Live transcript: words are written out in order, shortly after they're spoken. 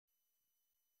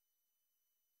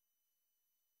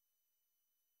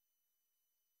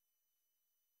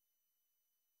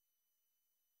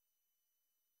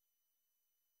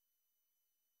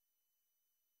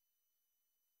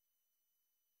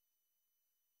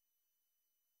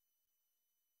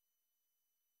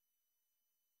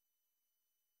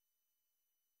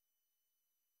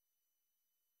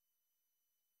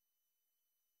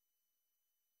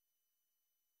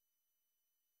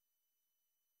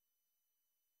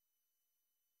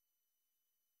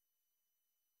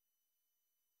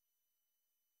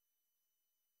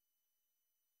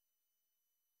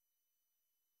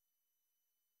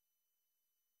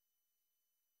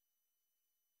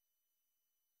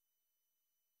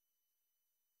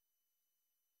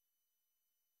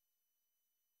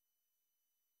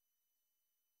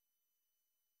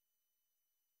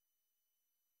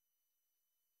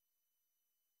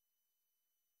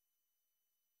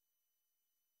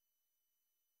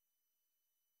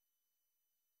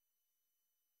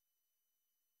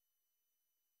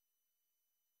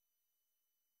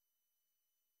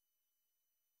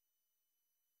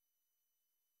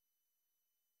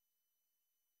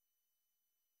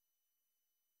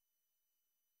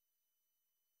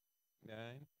9,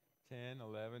 10,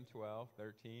 11, 12,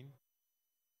 13.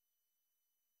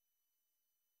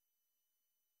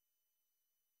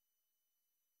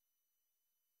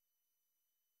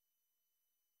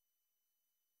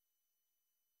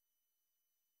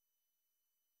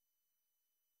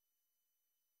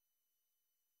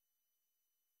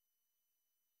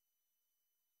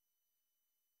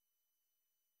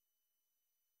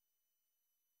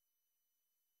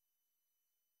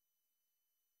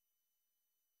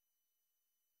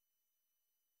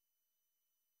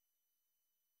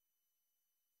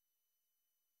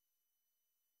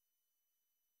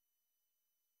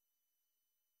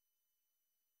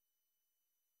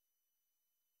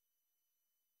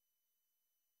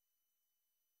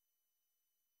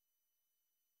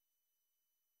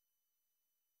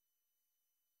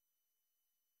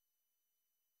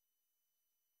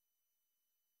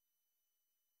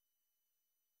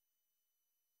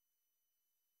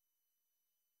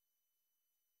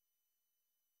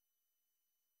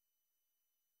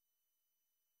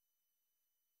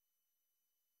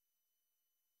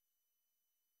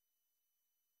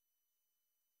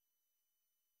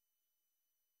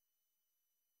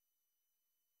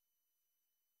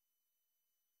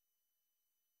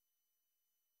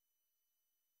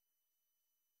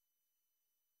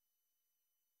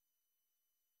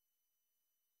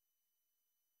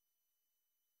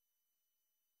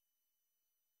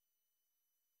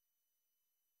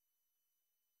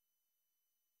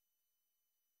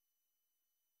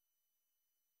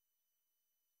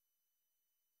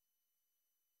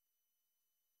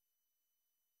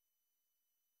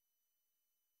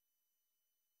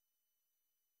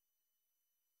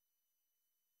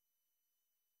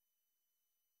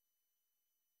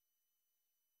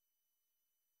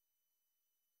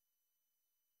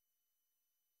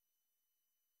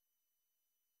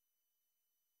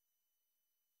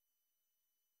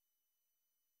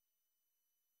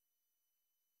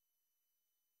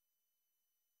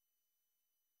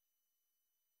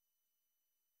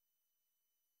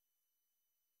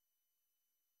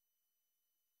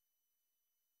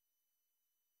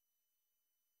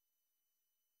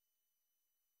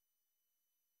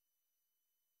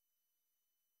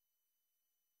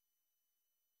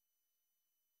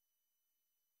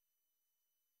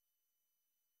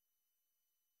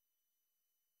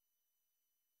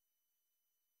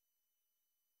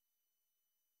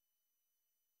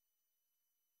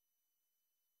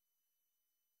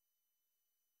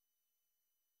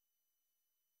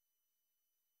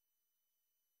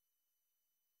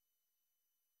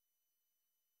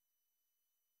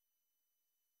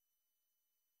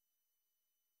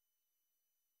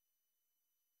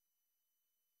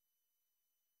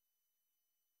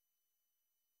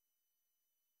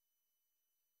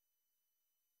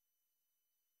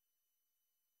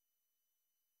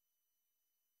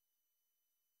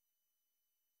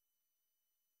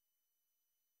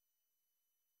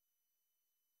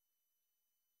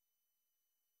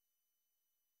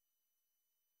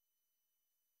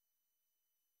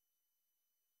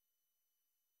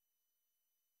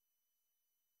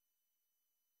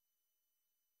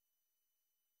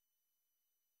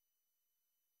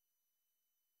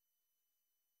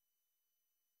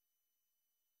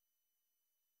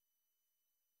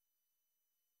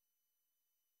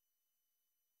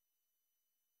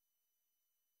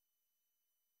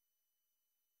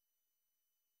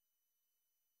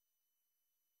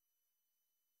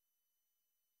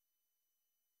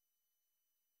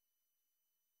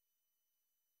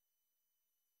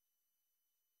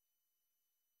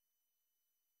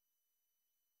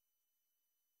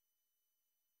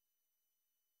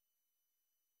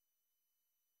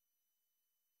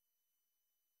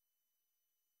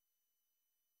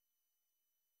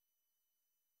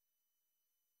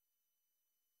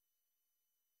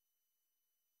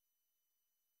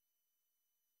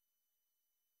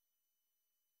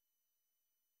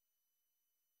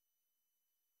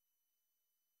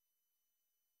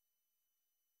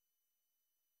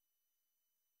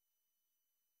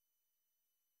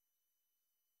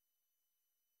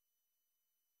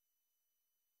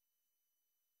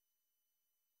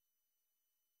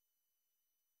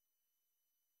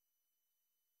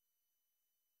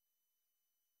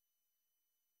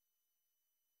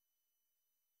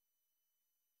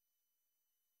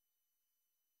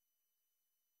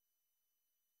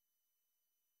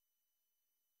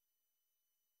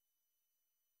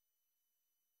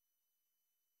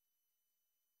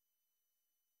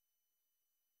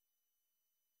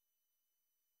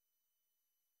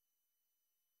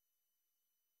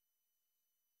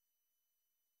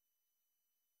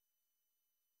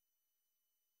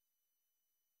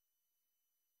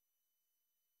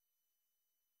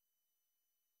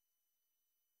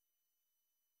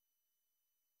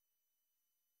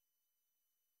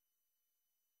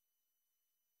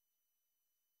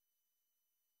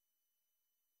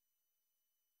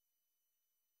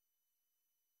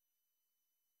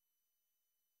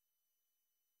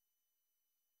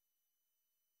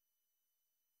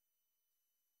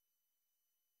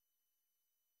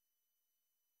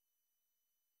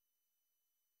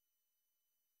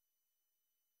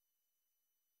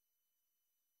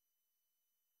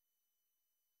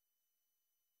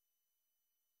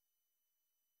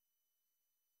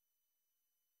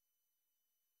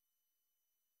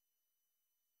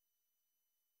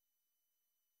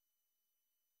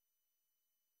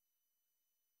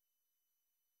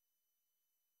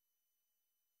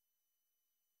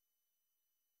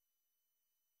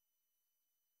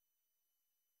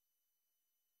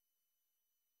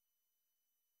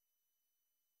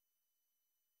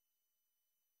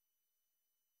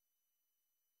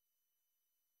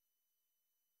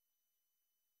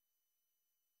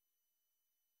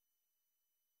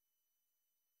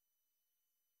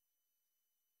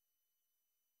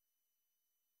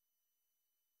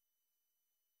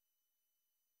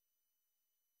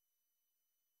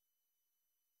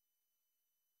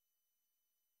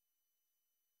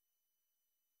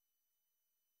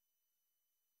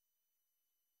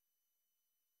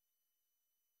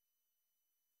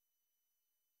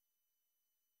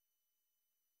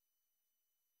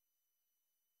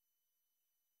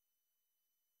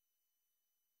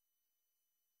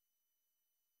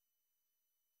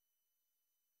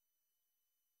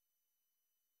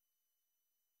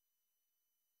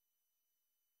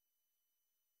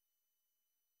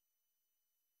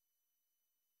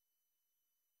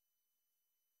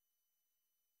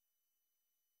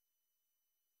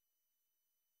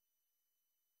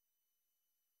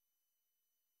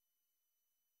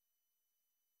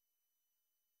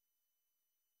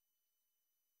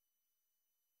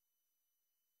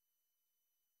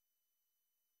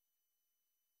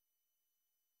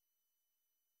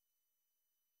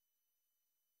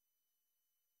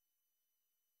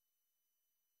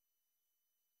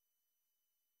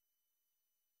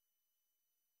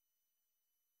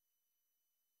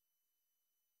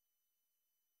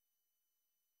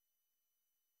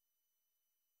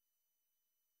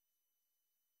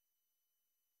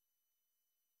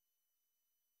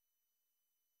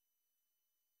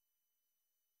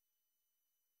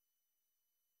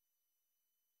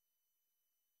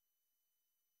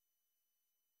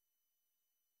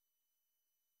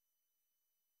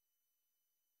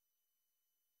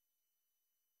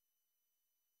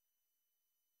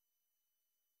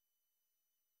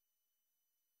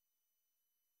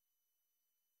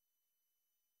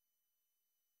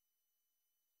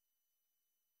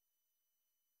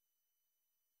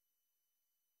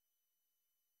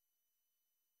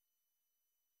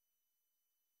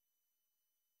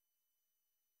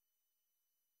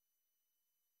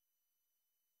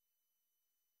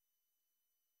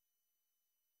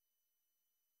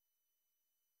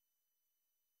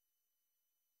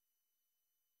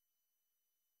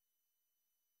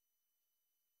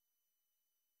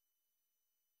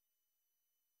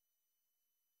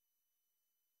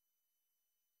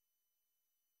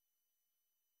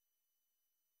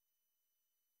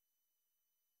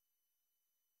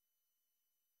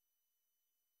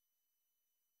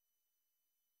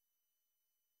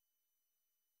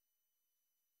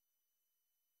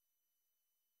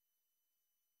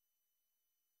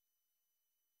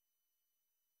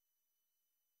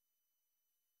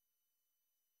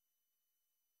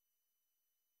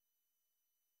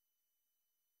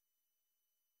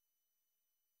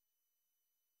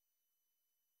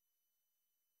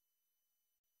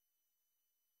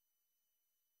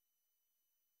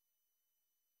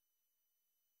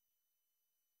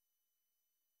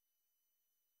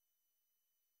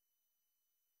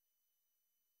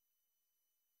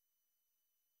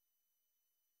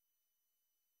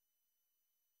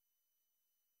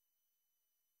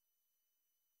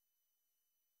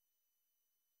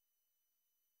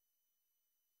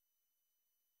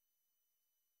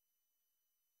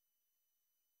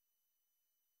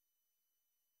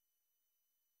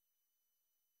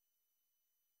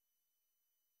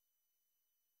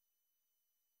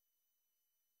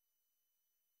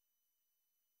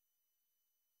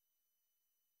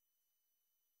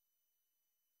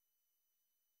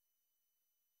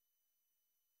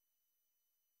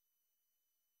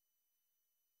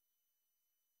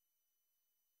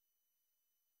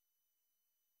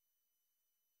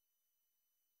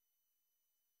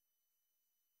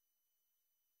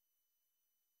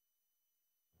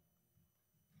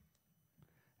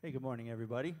 Hey, good morning,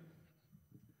 everybody.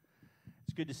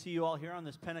 It's good to see you all here on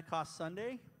this Pentecost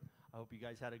Sunday. I hope you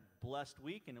guys had a blessed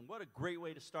week, and what a great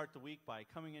way to start the week by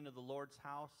coming into the Lord's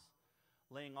house,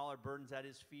 laying all our burdens at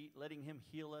His feet, letting Him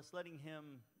heal us, letting Him,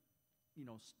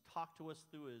 talk to us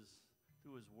through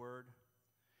His Word.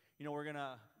 We're going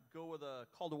to go with a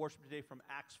call to worship today from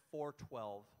Acts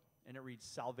 4:12, and it reads,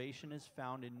 "Salvation is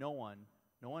found in no one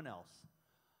else,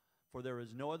 for there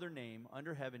is no other name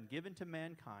under heaven given to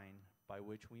mankind by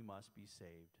which we must be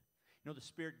saved." The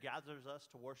Spirit gathers us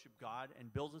to worship God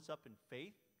and builds us up in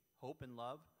faith, hope, and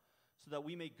love, so that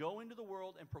we may go into the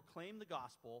world and proclaim the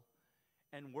gospel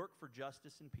and work for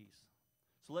justice and peace.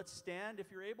 So let's stand,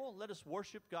 if you're able. Let us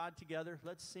worship God together.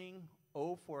 Let's sing,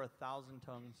 "Oh, for 1,000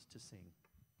 tongues to sing."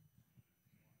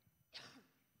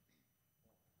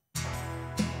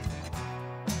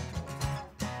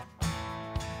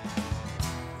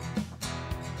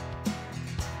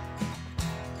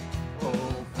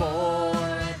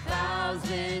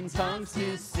 Tongues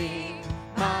to sing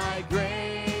my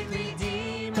great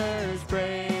Redeemer's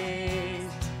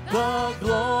praise, the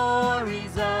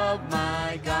glories of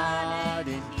my God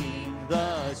and King,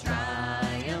 the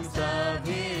triumphs of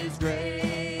His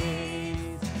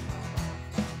grace.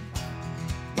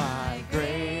 My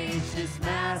gracious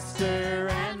Master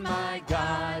and my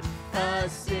God,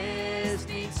 assist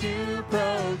me to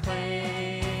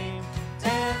proclaim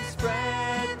and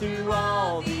spread through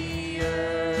all the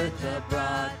earth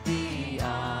abroad the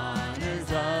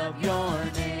honors of your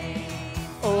name.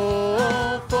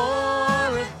 Oh,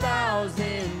 for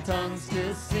 1,000 tongues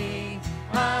to sing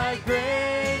my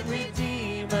great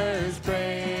Redeemer's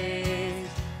praise,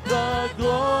 the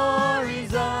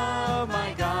glories of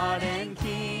my God and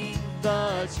King,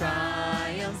 the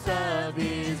triumphs of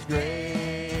His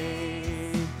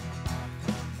grace.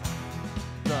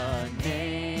 The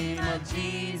name of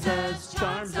Jesus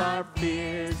charms our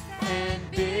fears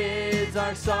and bids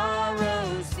our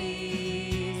sorrows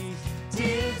cease.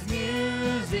 'Tis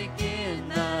music in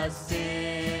the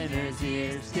sinner's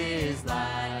ears, 'tis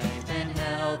life and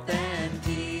health and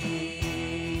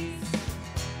peace.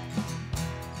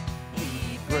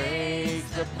 He breaks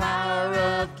the power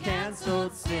of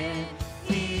canceled sin,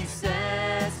 He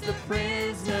sets the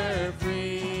prisoner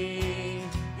free.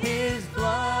 His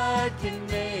blood can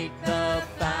make the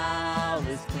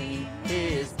foulest clean,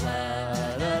 His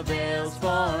blood avails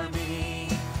for me.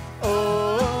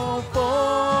 Oh,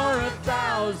 for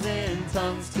 1,000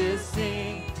 tongues to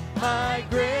sing my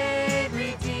great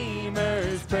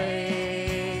Redeemer's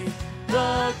praise,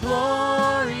 the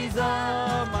glories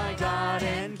of my God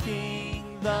and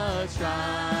King, the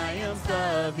triumphs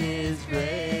of His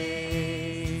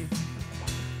grace.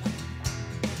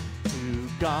 To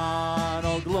God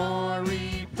all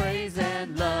glory, praise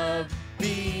and love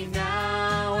be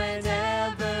now and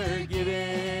ever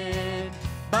given,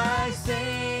 by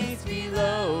saints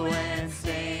below and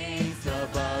saints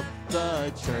above,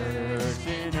 the church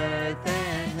in earth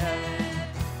and heaven.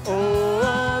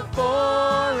 Oh,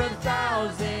 for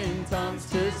 1,000 tongues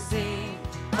to sing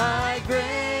my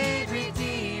great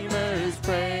Redeemer's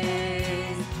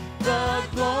praise, the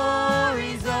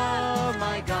glories of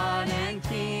my God and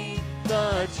King,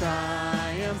 the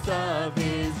triumphs of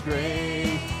His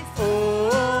grace.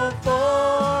 Oh,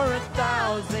 for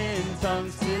 1,000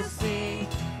 tongues to sing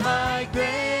my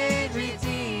great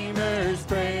Redeemer's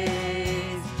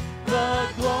praise,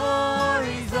 the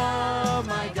glories of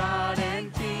my God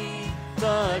and King,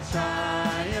 the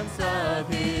triumphs of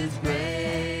His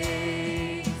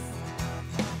grace.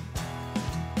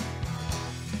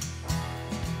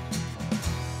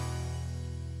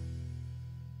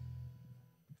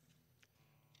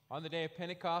 On the day of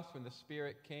Pentecost, when the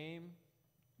Spirit came,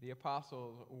 the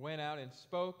apostles went out and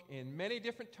spoke in many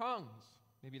different tongues.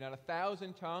 Maybe not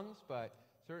 1,000 tongues, but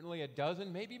certainly a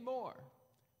dozen, maybe more,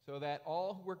 so that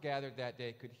all who were gathered that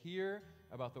day could hear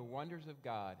about the wonders of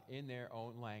God in their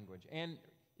own language. And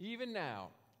even now,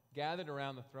 gathered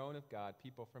around the throne of God,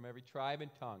 people from every tribe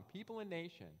and tongue, people and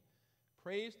nation,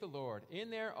 praise the Lord in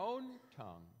their own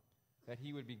tongue, that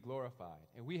He would be glorified.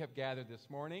 And we have gathered this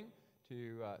morning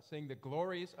to sing the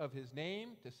glories of His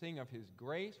name, to sing of His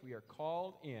grace. We are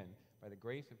called in by the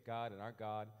grace of God, and our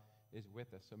God is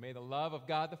with us. So may the love of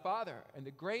God the Father and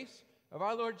the grace of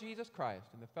our Lord Jesus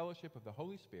Christ and the fellowship of the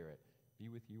Holy Spirit be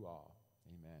with you all.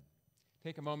 Amen.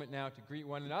 Take a moment now to greet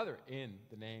one another in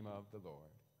the name of the Lord.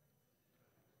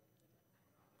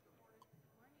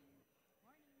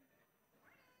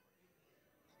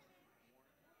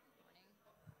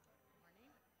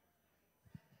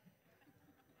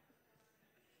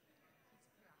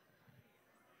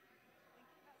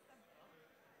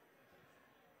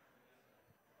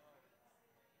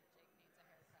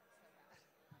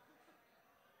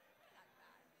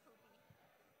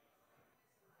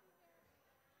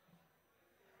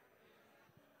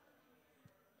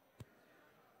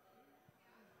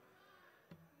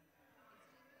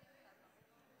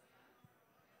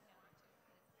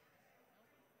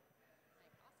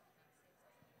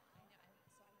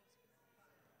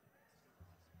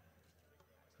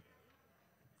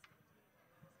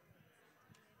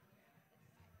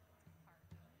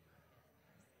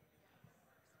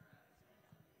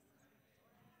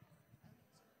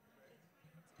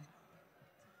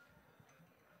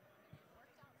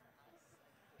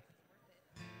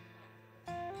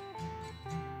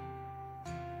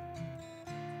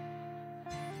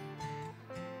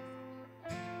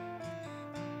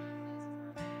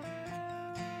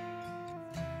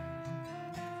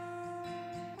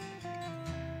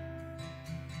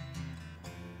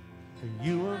 For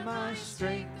you are my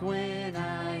strength when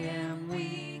I am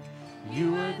weak.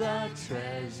 You are the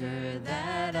treasure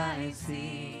that I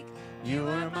seek. You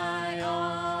are my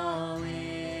all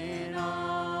in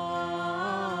all.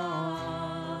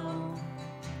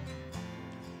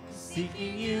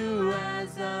 Seeking you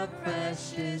as a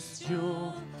precious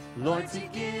jewel, Lord, to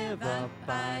give up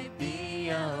I'd be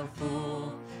a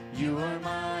fool. You are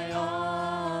my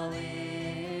all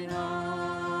in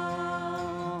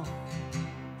all.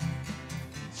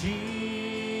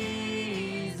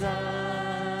 Jesus,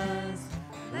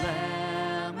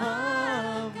 Lamb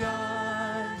of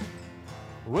God,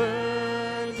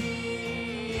 worthy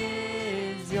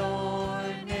is your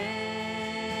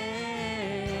name.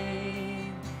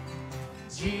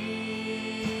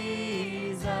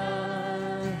 Jesus,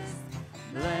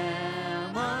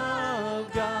 Lamb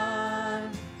of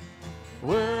God,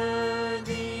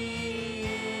 worthy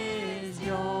is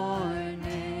your name.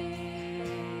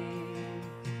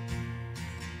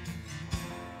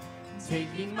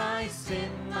 Taking my sin,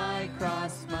 my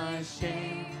cross, my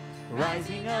shame,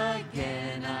 rising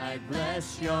again, I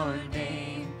bless your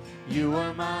name. You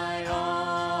are my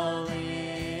all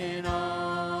in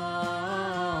all.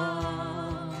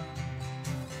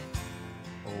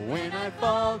 When I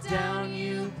fall down,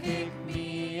 you pick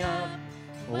me up.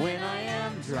 When I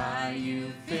am dry,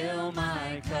 you fill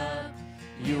my cup.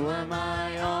 You are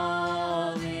my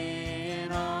all in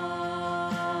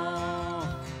all.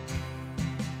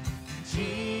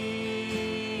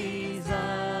 Jesus,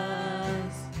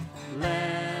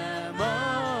 Lamb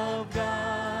of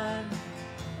God,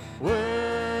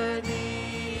 worthy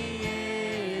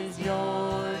is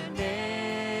your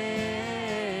name.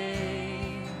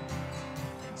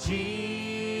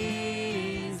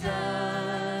 Jesus,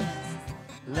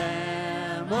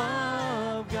 Lamb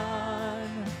of God,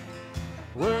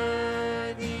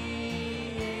 worthy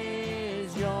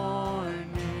is your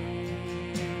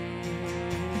name.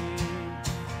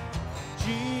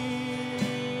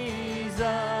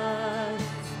 Jesus,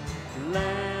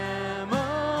 Lamb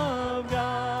of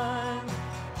God,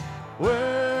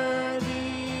 worthy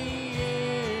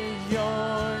is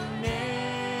your name.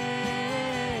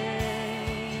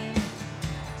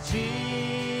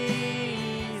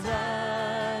 Jesus,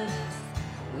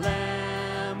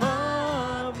 Lamb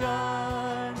of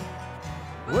God,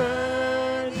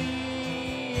 worthy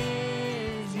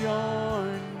is your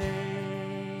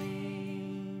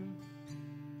name.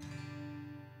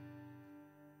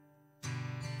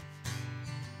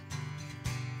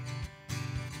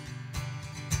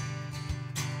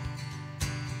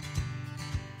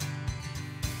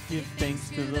 Give thanks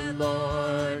to the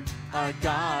Lord, our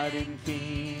God and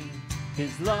King.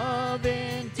 His love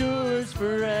endures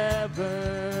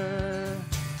forever.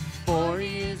 For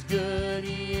he is good,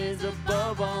 he is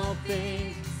above all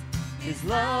things. His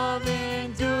love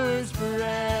endures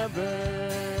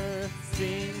forever.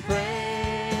 Sing praise,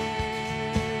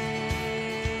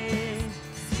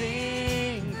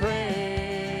 sing praise.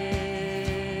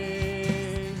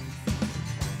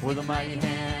 With a mighty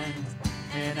hand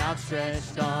and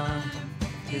outstretched arm,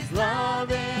 his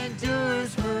love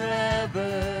endures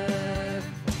forever.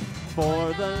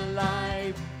 For the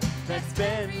life that's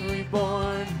been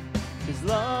reborn, his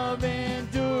love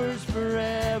endures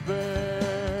forever.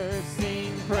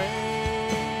 Sing praise,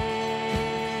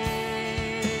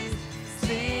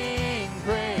 sing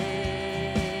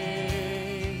praise,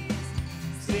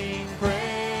 sing praise,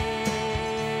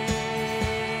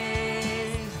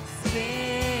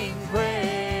 sing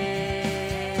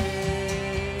praise.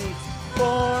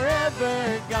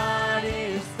 Forever God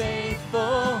is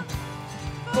faithful,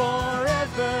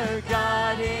 forever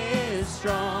God is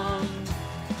strong,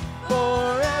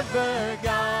 forever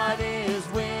God is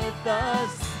with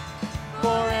us,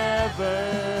 forever,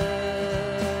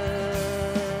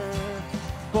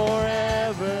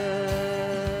 forever.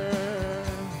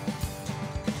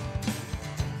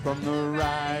 From the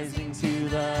rising to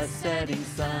the setting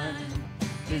sun,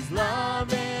 his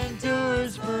love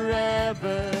endures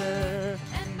forever.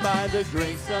 And by the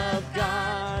grace of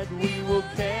God we will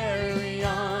carry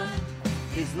on.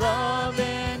 His love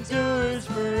endures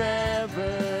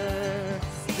forever.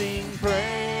 Sing praise,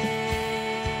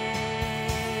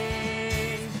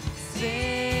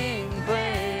 sing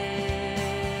praise,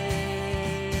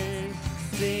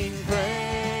 sing praise,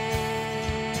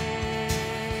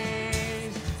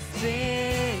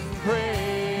 sing praise.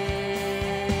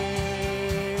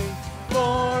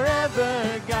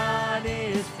 Forever God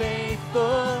is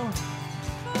faithful,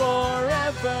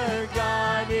 forever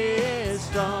God is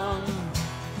strong,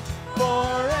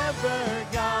 forever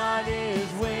God is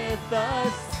with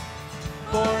us,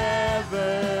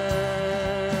 forever,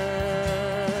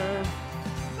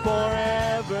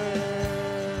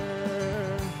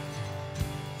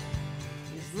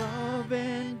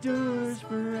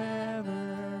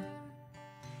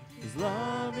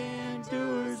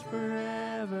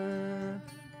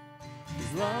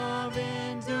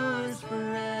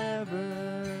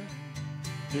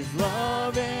 His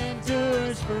love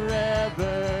endures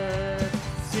forever.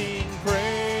 Sing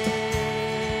praise,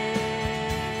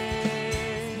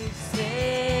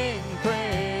 sing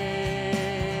praise,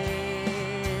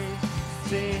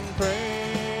 sing praise,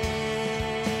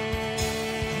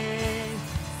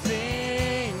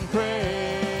 sing praise.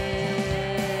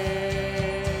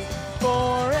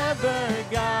 Forever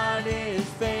God is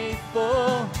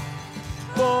faithful,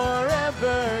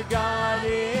 forever God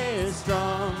is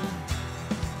strong,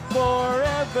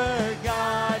 forever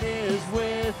God is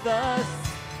with us,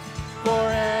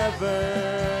 forever,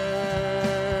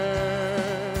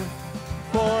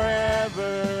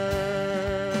 forever.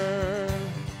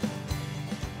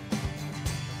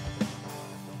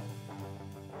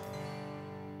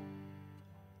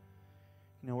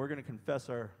 You know, we're going to confess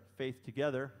our faith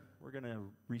together. We're going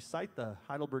to recite the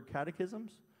Heidelberg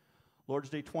Catechisms. Lord's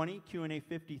Day 20, Q&A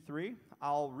 53.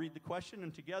 I'll read the question,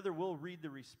 and together we'll read the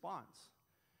response.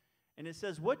 And it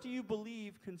says, what do you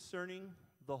believe concerning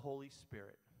the Holy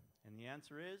Spirit? And the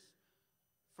answer is,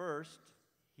 first,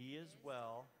 he is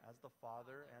well as the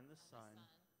Father and the Son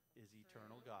is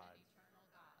eternal God.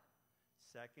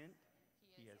 Second,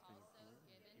 he has been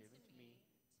given to me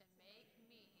to make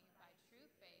me, by true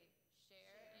faith,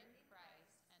 share in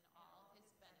Christ and all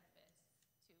his benefits,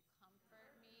 to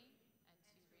comfort me and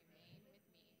to remain with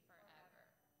me forever.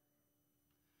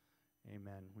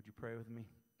 Amen. Would you pray with me?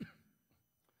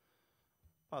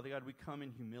 Father God, we come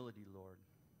in humility, Lord,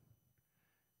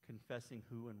 confessing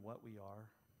who and what we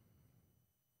are.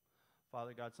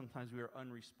 Father God, sometimes we are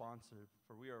unresponsive,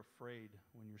 for we are afraid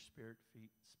when your Spirit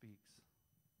speaks.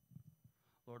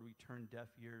 Lord, we turn deaf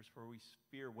ears, for we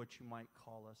fear what you might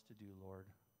call us to do, Lord.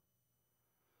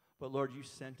 But Lord, you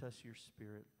sent us your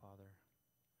Spirit, Father,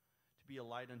 to be a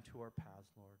light unto our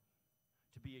paths, Lord,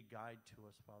 to be a guide to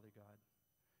us, Father God,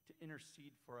 to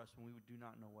intercede for us when we do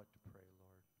not know what to pray, Lord.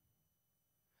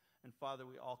 And Father,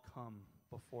 we all come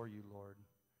before you, Lord.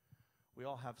 We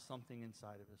all have something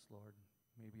inside of us, Lord.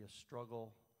 Maybe a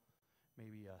struggle,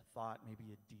 maybe a thought, maybe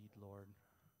a deed, Lord.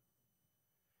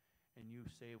 And you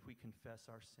say if we confess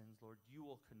our sins, Lord, you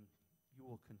will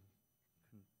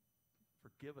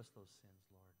forgive us those sins,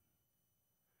 Lord.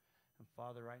 And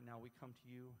Father, right now we come to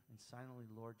you and silently,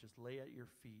 Lord, just lay at your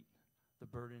feet the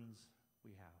burdens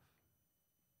we have.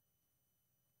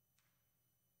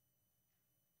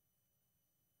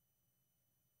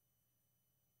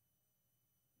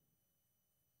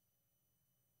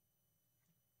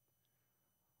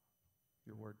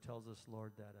 Your word tells us,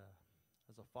 Lord, that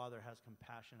as a father has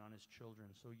compassion on his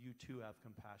children, so you too have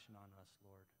compassion on us,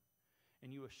 Lord.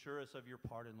 And you assure us of your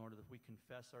pardon, Lord, that if we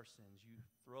confess our sins, you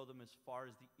throw them as far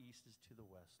as the east is to the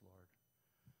west, Lord.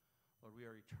 Lord, we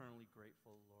are eternally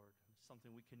grateful, Lord. It's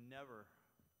something we can never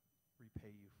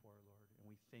repay you for, Lord. And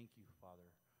we thank you,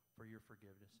 Father, for your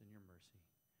forgiveness and your mercy.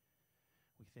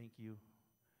 We thank you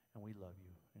and we love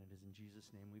you. And it is in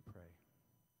Jesus' name we pray.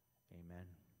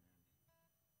 Amen.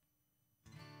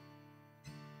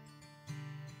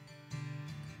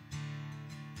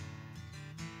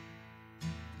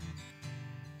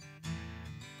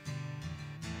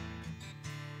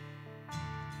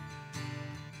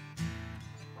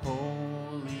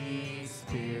 Holy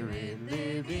Spirit,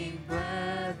 living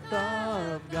breath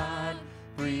of God,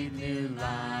 breathe new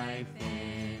life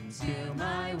into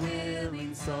my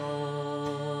willing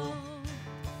soul.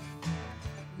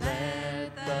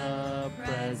 Let the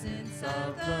presence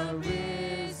of the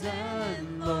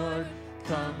risen Lord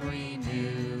come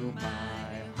renew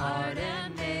my heart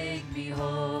and make me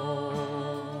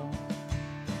whole.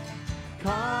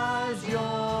 Cause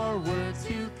your word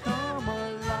to come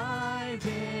alive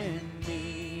in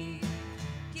me.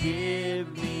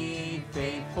 Give me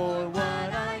faith for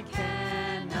what I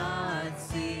cannot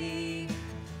see.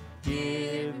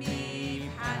 Give me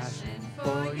passion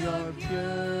for your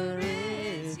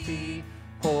purity.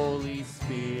 Holy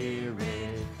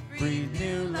Spirit, breathe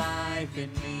new life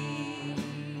in me.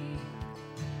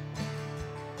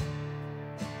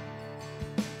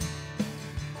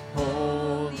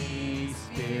 Holy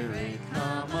Spirit,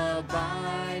 come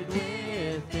abide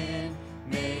within.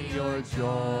 May your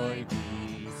joy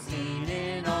be seen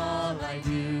in all I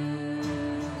do.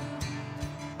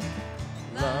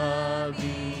 Love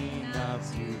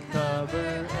enough to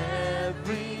cover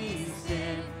every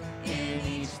sin in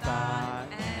each thought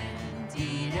and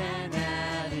deed and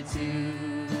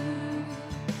attitude.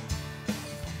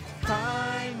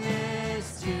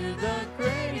 Kindness to the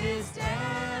greatest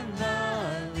and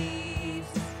the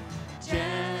least.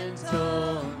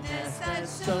 Gentleness that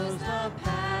shows the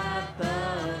path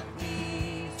of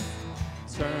peace.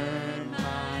 Turn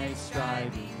my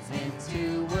strivings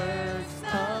into works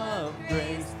of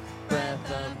grace.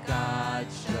 Breath of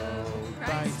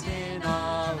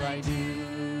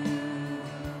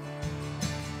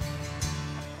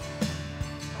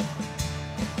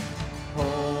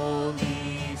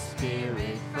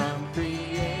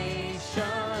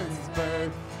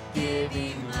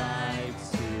giving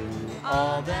life to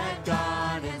all that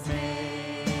God has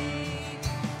made.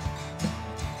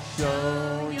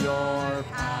 Show your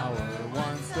power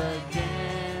once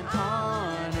again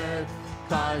on earth,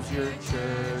 cause your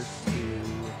church to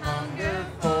hunger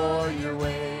for your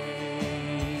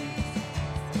ways.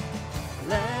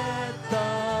 Let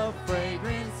the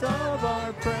fragrance of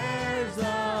our prayers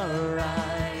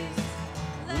arise.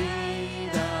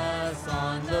 Lead us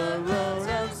on the road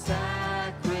of sacrifice,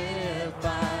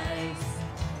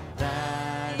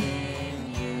 that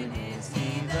in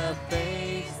unity the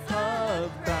face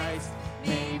of Christ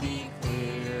may be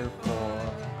clear for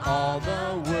all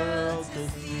the world to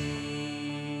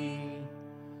see.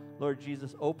 Lord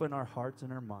Jesus, open our hearts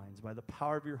and our minds by the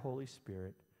power of your Holy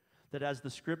Spirit, that as the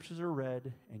scriptures are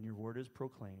read and your word is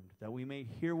proclaimed, that we may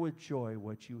hear with joy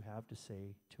what you have to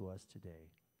say to us today.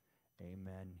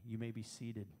 Amen. You may be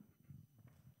seated.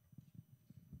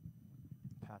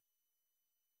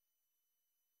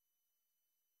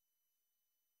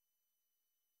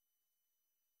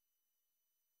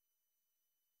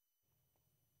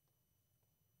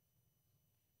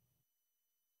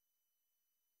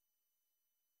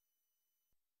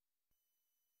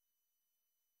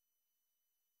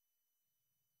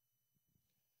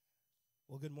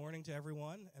 Well, good morning to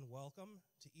everyone, and welcome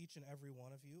to each and every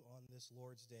one of you on this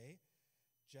Lord's Day.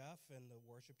 Jeff and the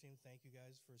worship team, thank you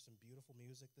guys for some beautiful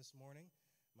music this morning.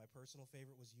 My personal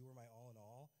favorite was You Are My All in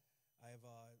All. I've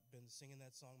been singing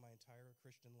that song my entire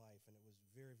Christian life, and it was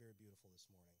very, very beautiful this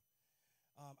morning.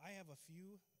 I have a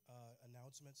few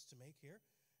announcements to make here,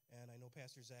 and I know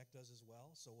Pastor Zach does as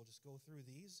well, so we'll just go through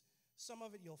these. Some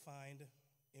of it you'll find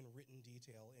in written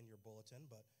detail in your bulletin,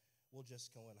 but we'll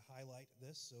just go and highlight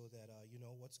this so that you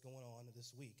know what's going on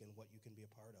this week and what you can be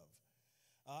a part of.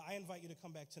 I invite you to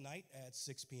come back tonight at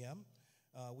 6 p.m.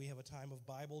 We have a time of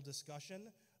Bible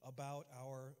discussion about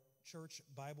our church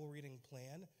Bible reading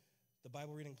plan. The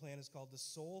Bible reading plan is called the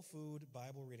Soul Food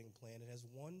Bible Reading Plan. It has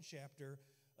one chapter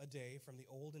a day from the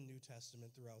Old and New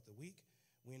Testament throughout the week.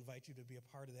 We invite you to be a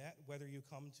part of that, whether you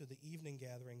come to the evening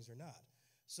gatherings or not.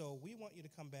 So we want you to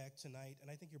come back tonight, and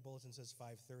I think your bulletin says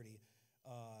 5:30,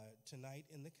 tonight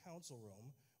in the council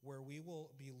room, where we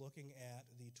will be looking at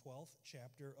the 12th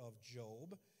chapter of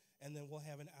Job, and then we'll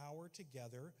have an hour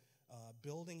together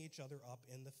building each other up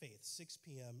in the faith, 6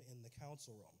 p.m. in the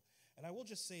council room. And I will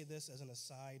just say this as an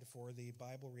aside for the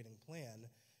Bible reading plan.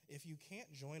 If you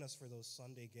can't join us for those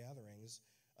Sunday gatherings,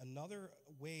 another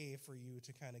way for you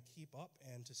to kind of keep up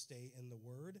and to stay in the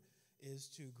Word is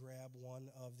to grab one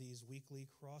of these weekly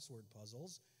crossword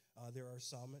puzzles. There are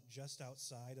some just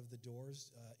outside of the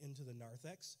doors into the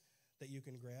narthex that you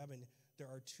can grab, and there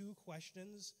are 2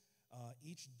 questions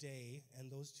each day,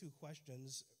 and those 2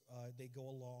 questions, they go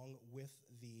along with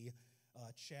the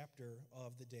chapter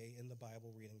of the day in the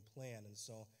Bible reading plan. And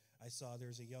so I saw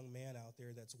there's a young man out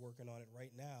there that's working on it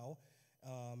right now,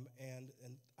 and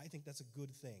I think that's a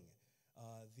good thing.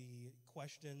 The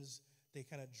questions, they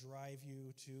kind of drive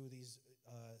you to these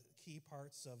key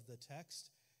parts of the text,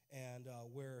 and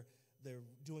where they're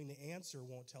doing the answer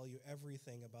won't tell you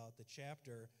everything about the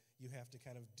chapter. You have to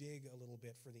kind of dig a little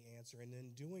bit for the answer, and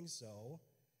in doing so,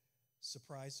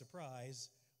 surprise, surprise,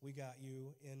 we got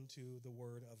you into the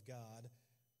Word of God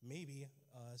maybe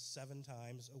 7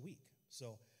 times a week.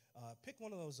 So pick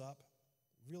one of those up,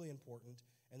 really important.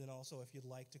 And then also, if you'd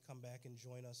like to come back and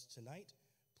join us tonight,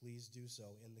 please do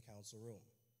so in the council room.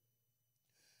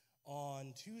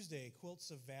 On Tuesday,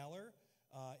 Quilts of Valor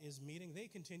is meeting. They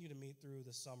continue to meet through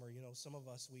the summer. You know, some of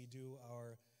us, we do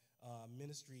our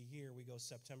ministry year. We go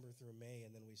September through May,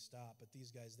 and then we stop. But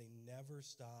these guys, they never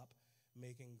stop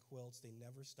making quilts. They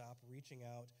never stop reaching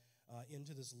out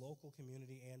into this local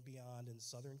community and beyond in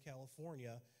Southern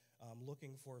California,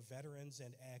 looking for veterans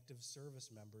and active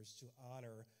service members to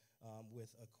honor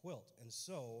with a quilt. And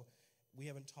so we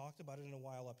haven't talked about it in a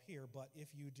while up here, but if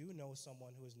you do know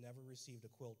someone who has never received a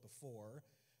quilt before,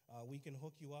 we can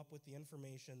hook you up with the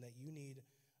information that you need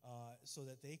so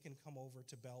that they can come over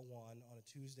to BellOne on a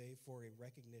Tuesday for a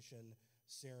recognition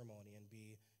ceremony and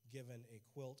be given a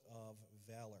quilt of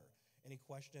valor. Any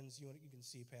questions, you can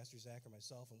see Pastor Zach or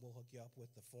myself, and we'll hook you up with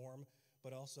the form,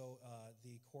 but also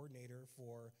the coordinator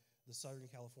for the Southern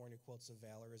California Quilts of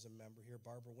Valor is a member here.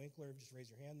 Barbara Winkler, just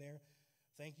raise your hand there.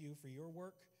 Thank you for your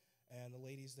work and the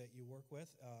ladies that you work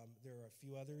with. There are a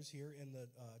few others here in the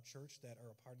church that are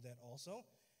a part of that also.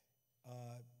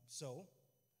 So,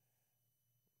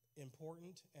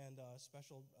 important and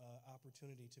special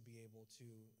opportunity to be able to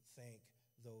thank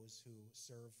those who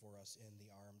serve for us in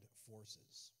the armed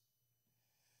forces.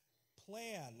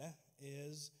 Plan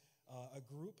is a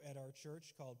group at our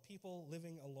church called People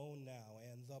Living Alone Now,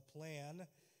 and the plan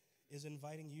is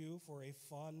inviting you for a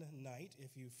fun night,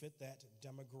 if you fit that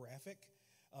demographic,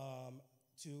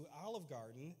 to Olive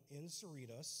Garden in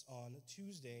Cerritos on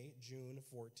Tuesday, June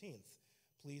 14th.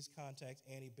 Please contact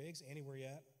Annie Biggs. Annie, where you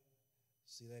at?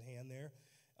 See that hand there?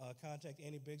 Contact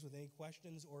Annie Biggs with any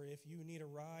questions, or if you need a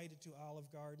ride to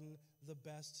Olive Garden, the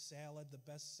best salad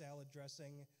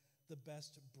dressing, the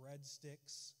best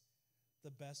breadsticks,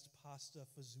 the best pasta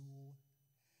fazool.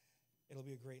 It'll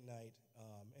be a great night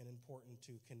and important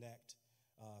to connect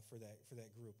for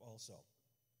that group also.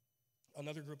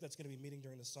 Another group that's going to be meeting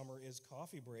during the summer is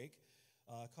Coffee Break.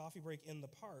 Coffee Break in the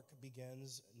Park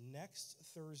begins next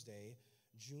Thursday,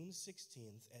 June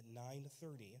 16th at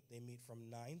 9:30. They meet from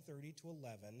 9:30 to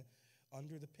 11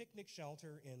 under the picnic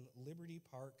shelter in Liberty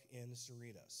Park in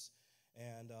Cerritos.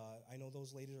 And I know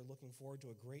those ladies are looking forward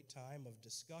to a great time of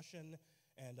discussion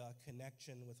and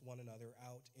connection with one another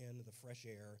out in the fresh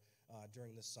air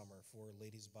during the summer for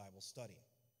Ladies' Bible Study.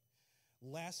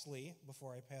 Lastly,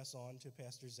 before I pass on to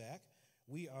Pastor Zach,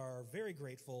 we are very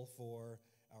grateful for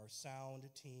our sound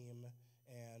team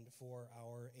and for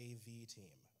our AV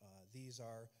team. These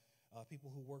are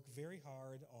people who work very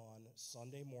hard on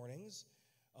Sunday mornings,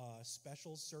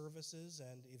 special services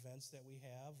and events that we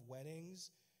have,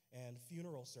 weddings and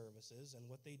funeral services. And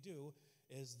what they do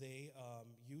is they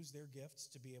use their gifts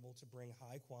to be able to bring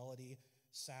high-quality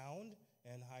sound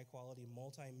and high-quality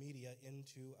multimedia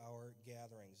into our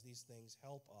gatherings. These things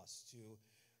help us to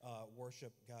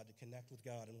worship God, to connect with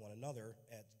God and one another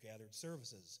at gathered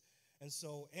services,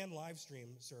 and live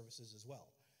stream services as well.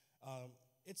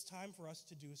 It's time for us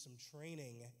to do some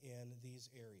training in these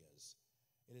areas.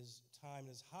 It is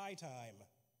high time.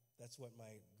 That's what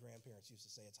my grandparents used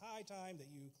to say. It's high time that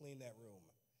you clean that room.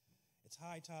 It's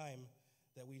high time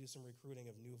that we do some recruiting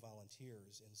of new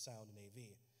volunteers in sound and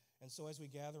AV. And so as we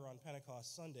gather on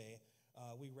Pentecost Sunday,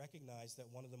 we recognize that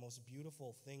one of the most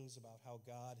beautiful things about how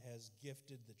God has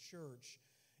gifted the church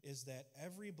is that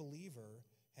every believer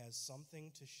has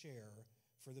something to share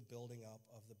for the building up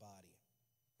of the body.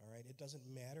 All right? It doesn't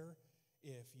matter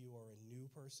if you are a new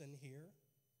person here.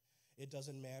 It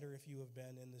doesn't matter if you have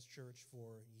been in this church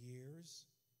for years.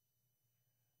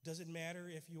 Does it matter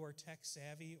if you are tech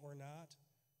savvy or not?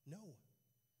 No.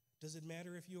 Does it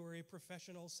matter if you are a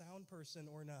professional sound person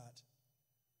or not?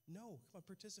 No. Come on,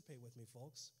 participate with me,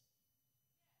 folks.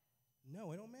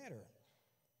 No, it don't matter.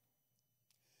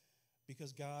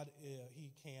 Because God,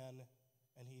 He can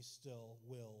and He still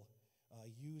will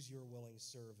use your willing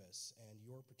service, and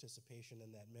your participation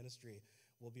in that ministry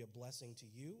will be a blessing to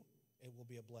you. It will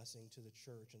be a blessing to the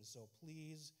church. And so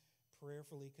please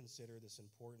prayerfully consider this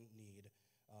important need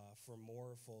for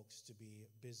more folks to be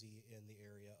busy in the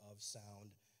area of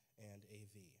sound and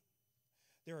AV.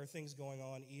 There are things going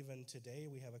on even today.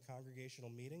 We have a congregational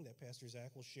meeting that Pastor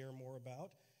Zach will share more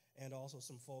about, and also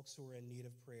some folks who are in need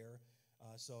of prayer.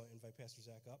 So I invite Pastor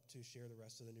Zach up to share the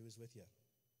rest of the news with you.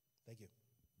 Thank you.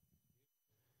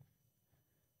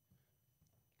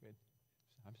 Good.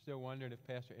 I'm still wondering if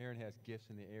Pastor Aaron has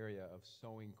gifts in the area of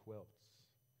sewing quilts.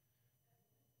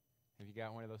 Have you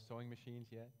got one of those sewing machines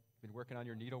yet? Been working on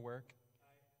your needlework?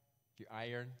 Do you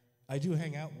iron? I do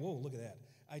hang out. Whoa, look at that.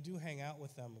 I do hang out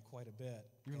with them quite a bit.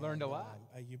 You learned a lot.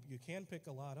 You can pick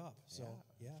a lot up. So,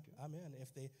 yeah, I'm in.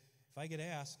 If I get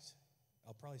asked,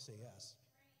 I'll probably say yes.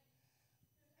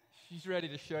 She's ready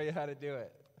to show you how to do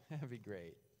it. That'd be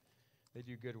great. They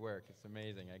do good work. It's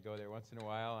amazing. I go there once in a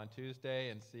while on Tuesday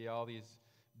and see all these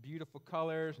beautiful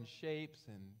colors and shapes,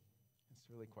 and it's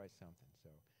really quite something.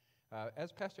 So,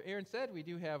 as Pastor Aaron said, we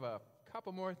do have a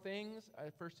couple more things.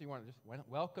 First, we want to just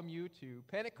welcome you to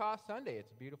Pentecost Sunday.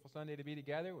 It's a beautiful Sunday to be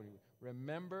together. We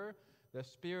remember the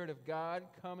Spirit of God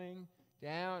coming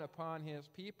down upon His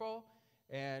people,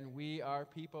 and we are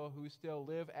people who still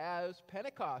live as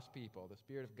Pentecost people. The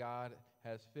Spirit of God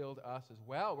has filled us as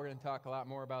well. We're going to talk a lot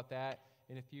more about that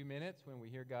in a few minutes when we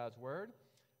hear God's Word.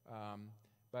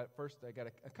 But first, I got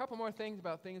a couple more things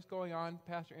about things going on.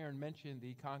 Pastor Aaron mentioned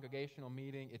the congregational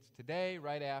meeting. It's today,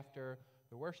 right after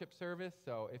the worship service.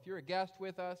 So if you're a guest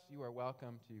with us, you are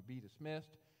welcome to be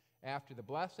dismissed after the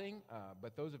blessing.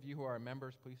 But those of you who are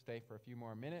members, please stay for a few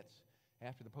more minutes.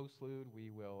 After the postlude,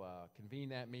 we will convene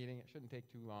that meeting. It shouldn't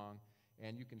take too long.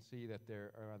 And you can see that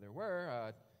there were.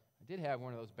 I did have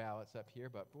one of those ballots up here,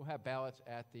 but we'll have ballots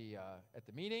at the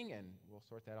meeting, and we'll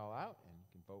sort that all out, and you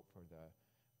can vote for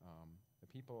the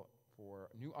people for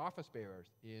new office bearers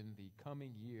in the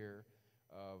coming year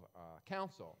of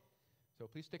council. So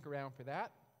please stick around for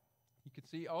that. You can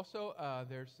see also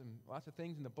there's lots of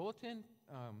things in the bulletin,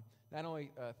 not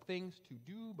only things to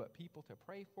do, but people to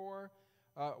pray for.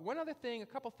 One other thing, a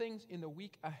couple things in the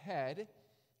week ahead.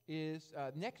 is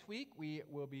next week we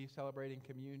will be celebrating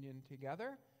communion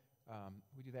together.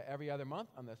 We do that every other month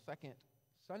on the second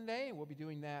Sunday, and we'll be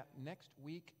doing that next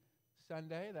week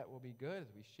Sunday. That will be good as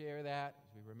we share that,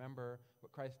 as we remember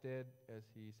what Christ did as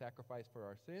he sacrificed for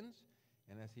our sins,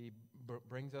 and as he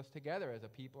brings us together as a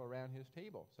people around his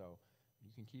table. So you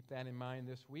can keep that in mind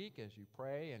this week as you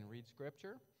pray and read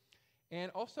Scripture. And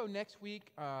also next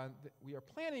week, we are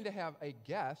planning to have a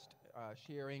guest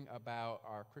sharing about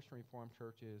our Christian Reformed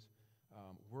Church's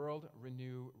World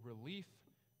Renew Relief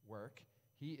work.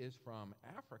 He is from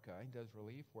Africa. He does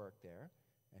relief work there,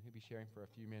 and he'll be sharing for a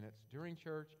few minutes during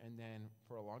church and then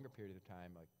for a longer period of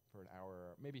time, like for an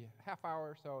hour, maybe a half hour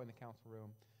or so in the council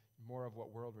room, more of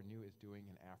what World Renew is doing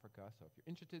in Africa. So if you're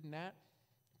interested in that,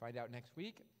 find out next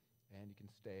week, and you can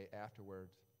stay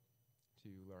afterwards to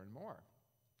learn more.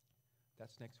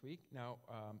 That's next week. Now,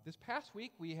 this past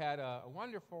week, we had a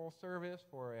wonderful service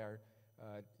for our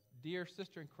dear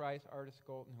sister in Christ, Artis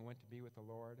Skolton, who went to be with the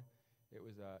Lord.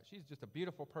 She's just a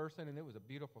beautiful person, and it was a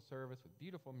beautiful service with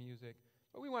beautiful music.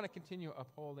 But we want to continue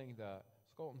upholding the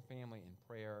Skolton family in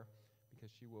prayer because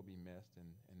she will be missed,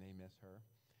 and they miss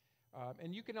her.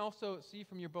 And you can also see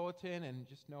from your bulletin and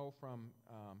just know from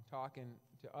talking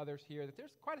to others here that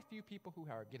there's quite a few people who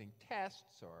are getting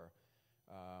tests or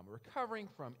recovering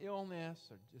from illness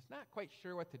or just not quite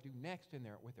sure what to do next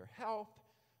with their health.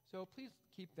 So please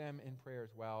keep them in prayer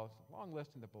as well. It's a long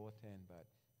list in the bulletin, but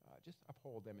just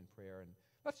uphold them in prayer. And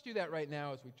let's do that right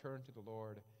now as we turn to the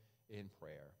Lord in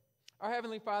prayer. Our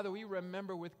Heavenly Father, we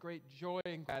remember with great joy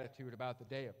and gratitude about the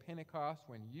day of Pentecost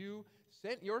when you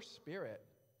sent your Spirit,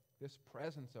 this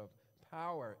presence of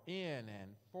power in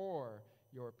and for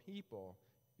your people,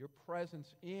 your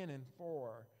presence in and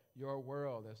for your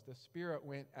world as the Spirit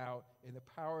went out in the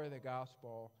power of the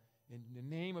gospel in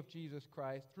the name of Jesus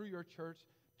Christ through your church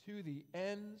to the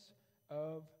ends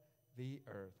of the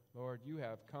earth. Lord, you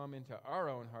have come into our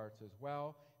own hearts as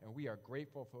well, and we are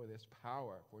grateful for this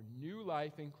power, for new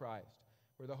life in Christ,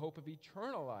 for the hope of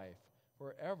eternal life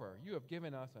forever. You have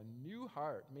given us a new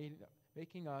heart,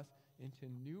 making us into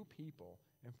new people,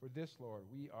 and for this, Lord,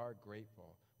 we are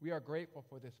grateful. We are grateful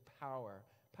for this power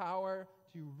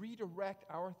to redirect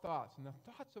our thoughts and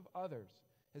the thoughts of others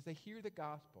as they hear the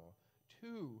gospel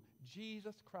to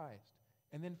Jesus Christ,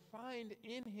 and then find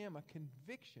in him a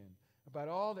conviction about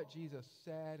all that Jesus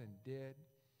said and did.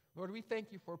 Lord, we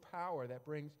thank you for power that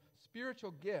brings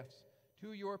spiritual gifts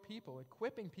to your people,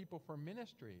 equipping people for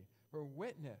ministry, for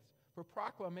witness, for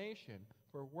proclamation,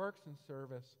 for works and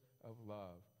service of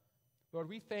love. Lord,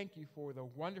 we thank you for the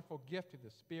wonderful gift of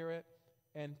the Spirit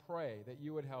and pray that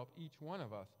you would help each one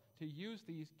of us to use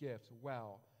these gifts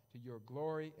well to your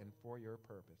glory and for your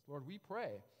purpose. Lord, we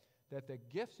pray that the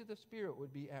gifts of the Spirit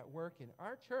would be at work in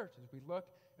our church as we look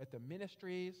at the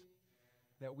ministries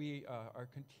that we are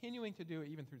continuing to do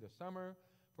even through the summer,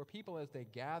 for people as they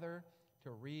gather to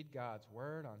read God's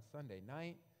Word on Sunday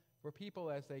night, for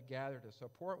people as they gather to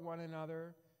support one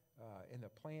another in the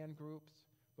plan groups,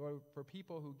 Lord, for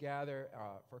people who gather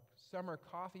for summer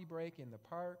coffee break in the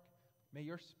park. May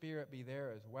your Spirit be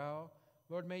there as well.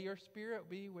 Lord, may your Spirit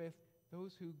be with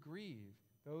those who grieve,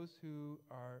 those who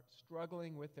are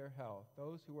struggling with their health,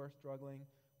 those who are struggling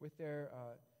with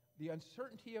the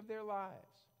uncertainty of their lives.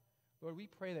 Lord, we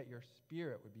pray that your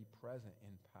Spirit would be present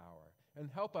in power. And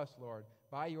help us, Lord,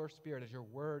 by your Spirit, as your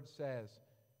word says,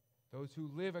 those who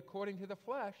live according to the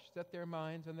flesh set their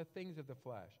minds on the things of the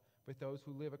flesh, but those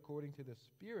who live according to the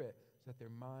Spirit set their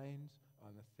minds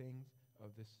on the things of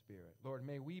the Spirit. Lord,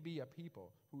 may we be a people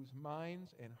whose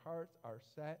minds and hearts are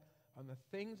set on the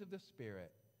things of the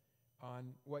Spirit,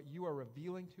 on what you are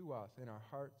revealing to us in our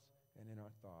hearts and in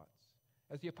our thoughts.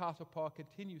 As the Apostle Paul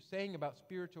continues saying about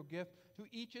spiritual gifts, to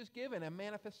each is given a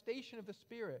manifestation of the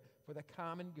Spirit for the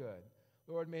common good.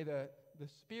 Lord, may the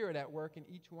Spirit at work in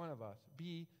each one of us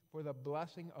be for the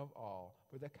blessing of all,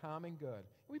 for the common good.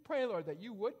 We pray, Lord, that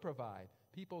you would provide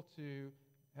people to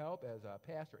help, as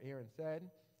Pastor Aaron said,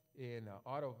 in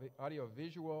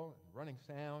audio-visual, running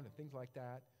sound, and things like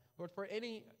that. Lord, for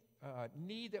any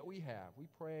need that we have, we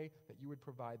pray that you would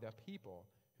provide the people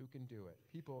who can do it,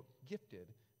 people gifted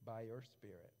by your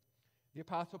Spirit. The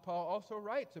Apostle Paul also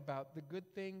writes about the good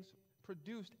things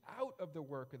produced out of the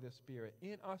work of the Spirit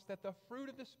in us, that the fruit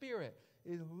of the Spirit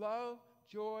is love,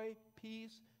 joy,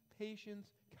 peace, patience,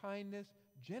 kindness,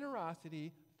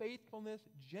 generosity, faithfulness,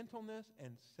 gentleness,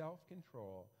 and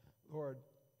self-control. Lord,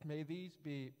 may these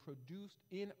be produced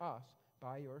in us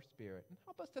by your Spirit. And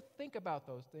help us to think about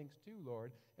those things too,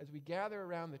 Lord, as we gather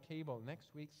around the table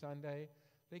next week, Sunday,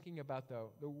 thinking about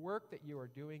the work that you are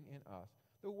doing in us,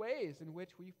 the ways in which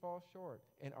we fall short,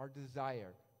 and our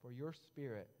desire for your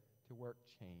Spirit to work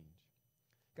change.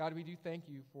 God, we do thank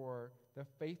you for the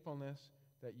faithfulness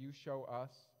that you show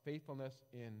us, faithfulness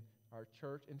in our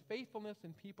church, and faithfulness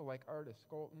in people like Artis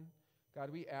Skolton.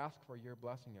 God, we ask for your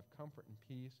blessing of comfort and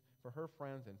peace for her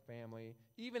friends and family,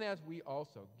 even as we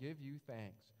also give you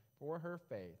thanks for her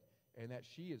faith and that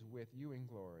she is with you in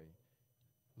glory,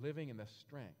 living in the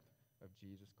strength of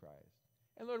Jesus Christ.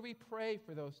 And Lord, we pray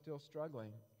for those still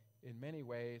struggling in many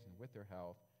ways and with their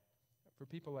health, for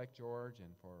people like George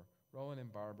and for Roland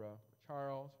and Barbara, for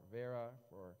Charles, for Vera,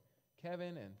 for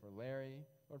Kevin and for Larry,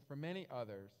 Lord, for many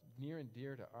others near and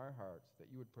dear to our hearts, that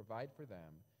you would provide for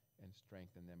them and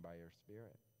strengthen them by your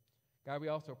Spirit. God, we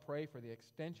also pray for the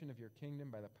extension of your kingdom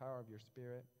by the power of your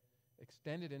Spirit,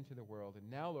 extended into the world. And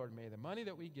now, Lord, may the money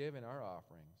that we give in our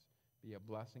offerings be a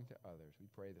blessing to others. We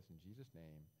pray this in Jesus'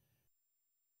 name.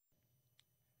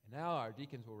 And now our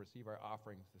deacons will receive our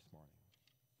offerings this morning.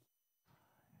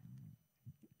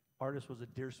 Artis was a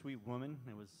dear, sweet woman.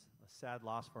 It was a sad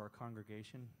loss for our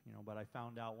congregation, but I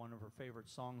found out one of her favorite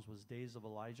songs was Days of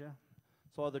Elijah.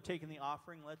 So while they're taking the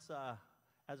offering, let's,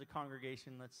 as a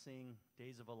congregation, let's sing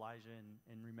Days of Elijah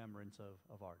in remembrance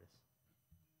of Artis.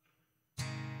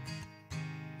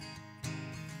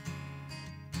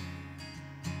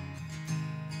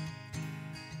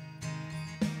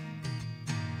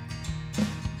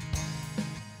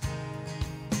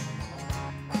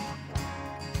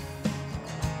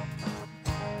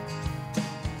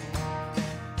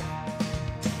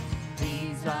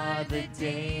 The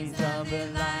days of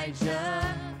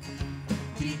Elijah,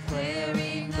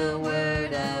 declaring the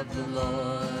word of the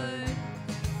Lord.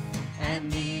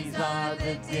 And these are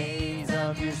the days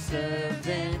of your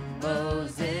servant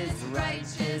Moses,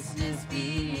 righteousness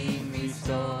being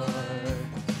restored.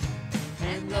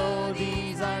 And though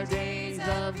these are days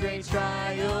of great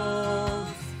trials,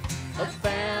 of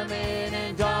famine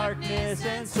and darkness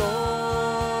and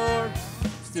sword,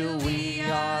 still we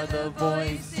are the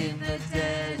voice in the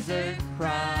desert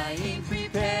crying,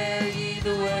 prepare ye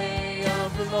the way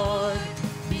of the Lord.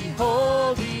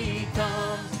 Behold, he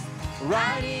comes,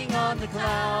 riding on the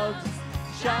clouds,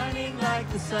 shining like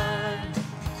the sun.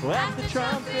 At the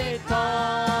trumpet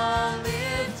call,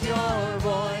 lift your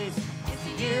voice. It's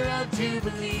the year of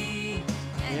Jubilee,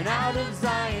 and out of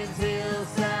Zion's hill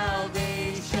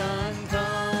salvation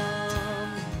comes.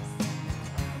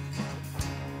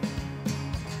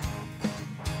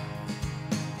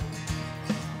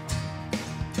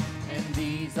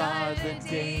 These are the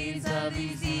days of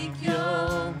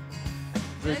Ezekiel,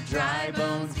 the dry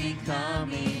bones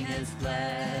becoming as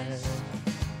flesh.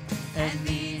 And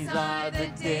these are the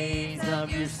days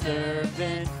of your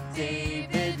servant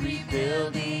David,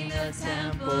 rebuilding a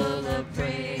temple of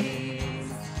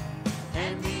praise.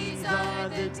 And these are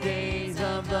the days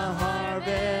of the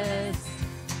harvest,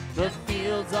 the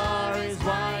fields are as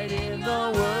white in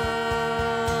the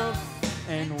world,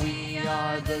 and we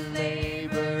are the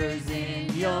laborers in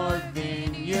your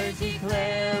vineyard,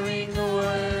 declaring the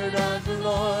word of the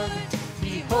Lord.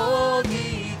 Behold,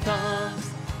 he comes,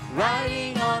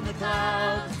 riding on the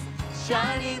clouds,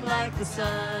 shining like the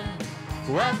sun.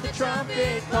 At the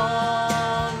trumpet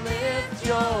call, lift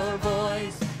your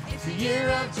voice. It's the year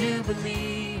of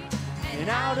Jubilee, and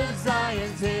out of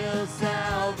Zion's hill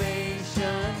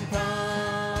salvation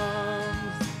comes.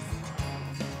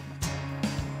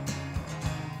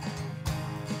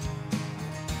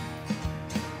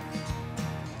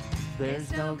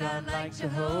 There's no God like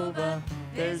Jehovah.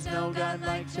 There's no God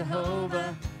like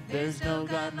Jehovah. There's no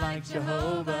God like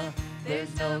Jehovah.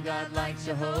 There's no God like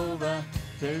Jehovah.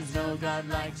 There's no God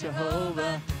like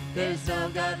Jehovah. There's no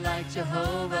God like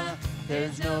Jehovah.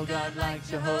 There's no God like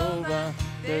Jehovah.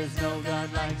 There's no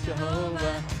God like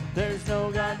Jehovah. There's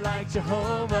no God like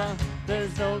Jehovah.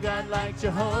 There's no God like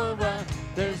Jehovah.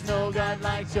 There's no God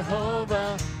like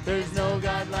Jehovah. There's no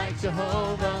God like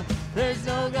Jehovah. There's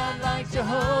no God like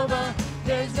Jehovah.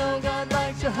 There's no God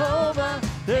like Jehovah.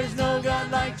 There's no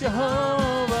God like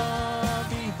Jehovah.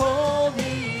 Behold,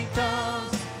 he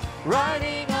comes,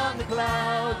 riding on the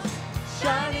clouds,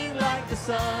 shining like the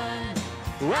sun.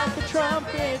 At the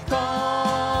trumpet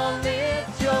call,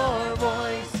 lift your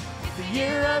voice. It's the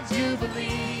year of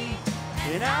Jubilee,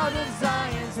 and out of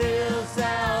Zion's hill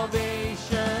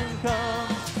salvation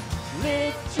comes.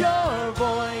 Lift your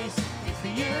voice. It's the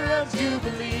year of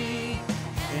Jubilee,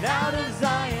 and out of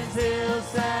Zion's hill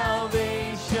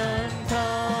salvation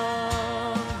comes.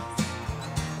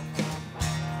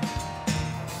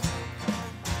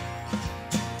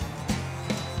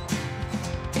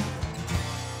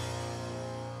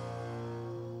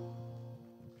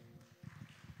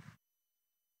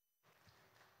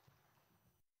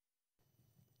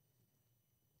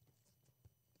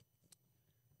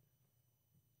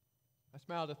 A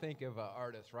smile to think of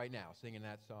artists right now singing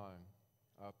that song,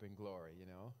 Up in Glory,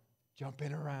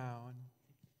 jumping around.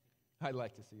 I'd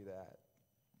like to see that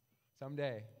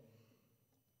someday.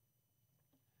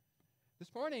 This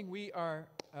morning we are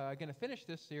going to finish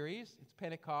this series. It's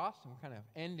Pentecost, and we're kind of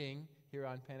ending here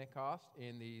on Pentecost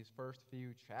in these first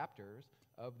few chapters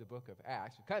of the book of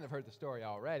Acts. We've kind of heard the story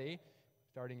already,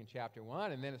 starting in chapter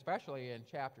 1, and then especially in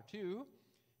chapter 2,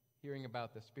 hearing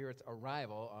about the Spirit's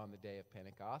arrival on the day of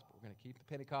Pentecost. But we're going to keep the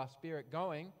Pentecost spirit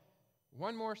going.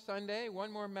 One more Sunday,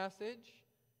 one more message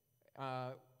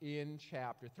in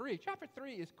chapter 3. Chapter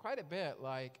 3 is quite a bit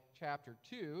like chapter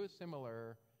 2, a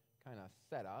similar kind of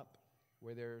setup,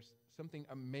 where there's something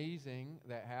amazing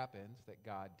that happens that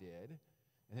God did,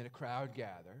 and then a crowd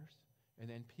gathers, and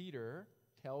then Peter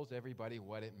tells everybody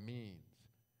what it means.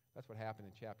 That's what happened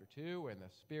in chapter 2, when the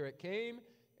Spirit came,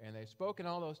 and they spoke in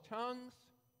all those tongues,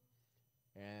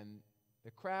 and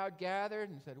the crowd gathered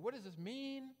and said, "What does this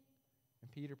mean?"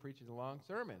 And Peter preaches a long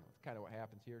sermon. That's kind of what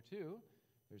happens here too.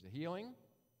 There's a healing.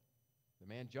 The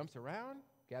man jumps around,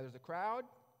 gathers a crowd,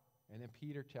 and then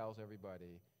Peter tells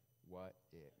everybody what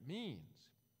it means.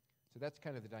 So that's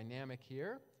kind of the dynamic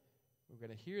here. We're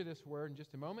going to hear this word in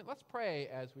just a moment. Let's pray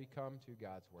as we come to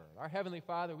God's word. Our Heavenly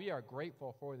Father, we are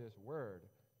grateful for this word.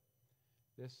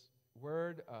 This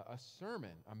word, a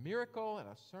sermon, a miracle and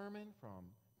a sermon from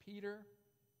Peter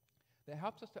that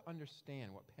helps us to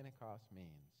understand what Pentecost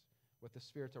means, what the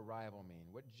Spirit's arrival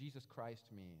means, what Jesus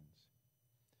Christ means.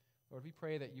 Lord, we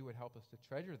pray that you would help us to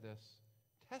treasure this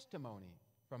testimony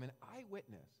from an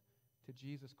eyewitness to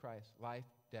Jesus Christ's life,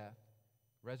 death,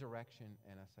 resurrection,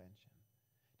 and ascension.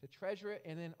 To treasure it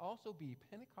and then also be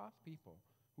Pentecost people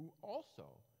who also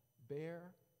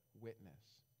bear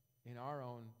witness in our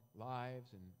own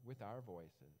lives and with our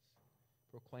voices,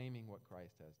 proclaiming what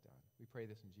Christ has done. We pray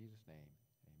this in Jesus' name.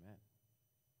 Amen.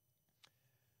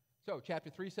 So, chapter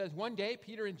 3 says, one day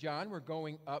Peter and John were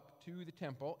going up to the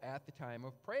temple at the time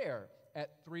of prayer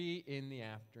at 3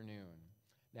 p.m.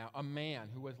 Now, a man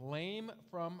who was lame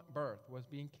from birth was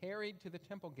being carried to the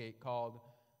temple gate called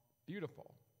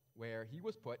Beautiful, where he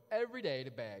was put every day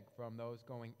to beg from those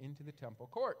going into the temple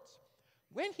courts.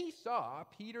 When he saw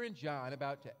Peter and John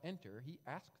about to enter, he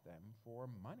asked them for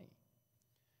money.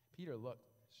 Peter looked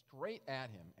straight at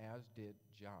him, as did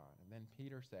John. And then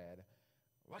Peter said,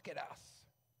 "Look at us."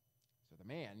 So the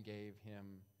man gave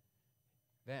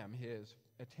them his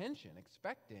attention,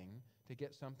 expecting to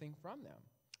get something from them.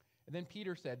 And then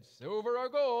Peter said, "Silver or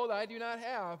gold I do not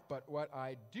have, but what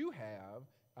I do have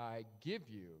I give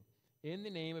you. In the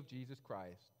name of Jesus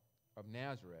Christ of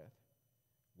Nazareth,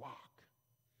 walk."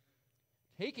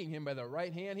 Taking him by the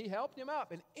right hand, he helped him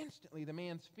up, and instantly the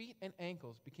man's feet and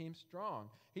ankles became strong.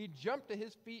 He jumped to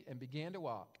his feet and began to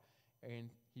walk, and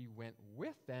he went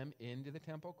with them into the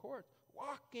temple courts,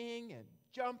 walking and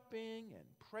jumping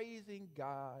and praising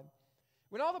God.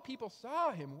 When all the people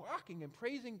saw him walking and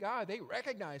praising God, they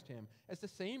recognized him as the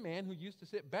same man who used to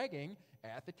sit begging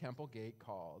at the temple gate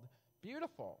called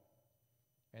Beautiful.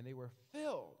 And they were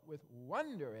filled with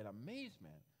wonder and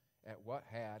amazement at what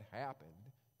had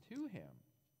happened to him.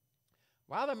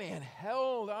 While the man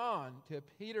held on to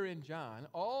Peter and John,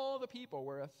 all the people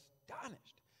were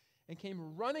astonished and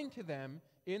came running to them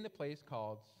in the place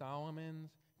called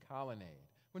Solomon's Colonnade.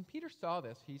 When Peter saw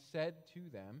this, he said to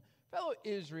them, "Fellow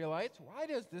Israelites, why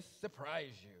does this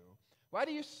surprise you? Why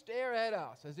do you stare at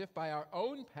us as if by our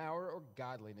own power or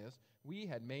godliness we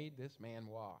had made this man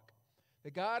walk?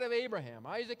 The God of Abraham,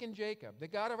 Isaac, and Jacob, the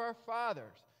God of our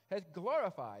fathers, has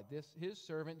glorified his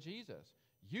servant Jesus.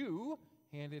 You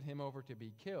handed him over to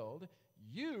be killed.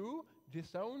 You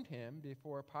disowned him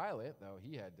before Pilate, though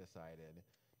he had decided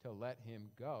to let him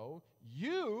go.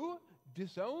 You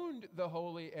disowned the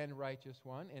holy and righteous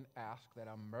one and asked that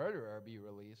a murderer be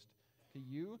released to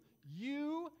you.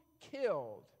 You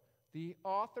killed the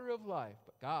author of life,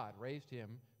 but God raised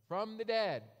him from the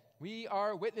dead. We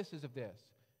are witnesses of this.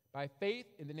 By faith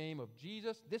in the name of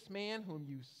Jesus, this man whom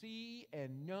you see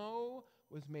and know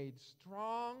was made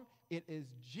strong. It is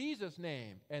Jesus'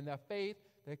 name and the faith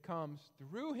that comes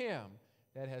through him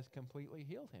that has completely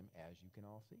healed him, as you can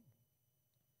all see."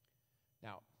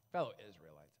 Now, fellow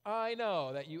Israelites, I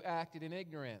know that you acted in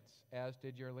ignorance, as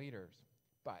did your leaders.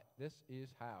 But this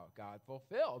is how God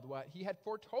fulfilled what he had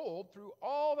foretold through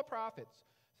all the prophets,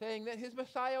 saying that his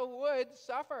Messiah would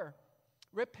suffer.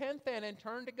 Repent then and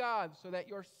turn to God so that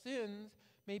your sins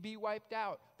may be wiped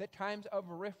out, that times of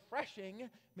refreshing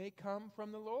may come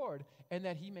from the Lord, and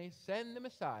that he may send the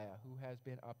Messiah who has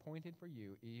been appointed for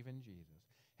you, even Jesus.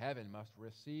 Heaven must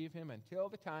receive him until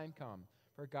the time comes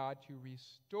for God to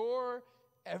restore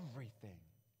everything,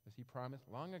 as he promised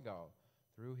long ago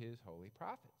through his holy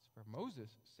prophets. For Moses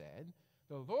said,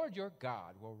 the Lord your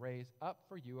God will raise up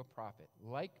for you a prophet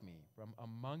like me from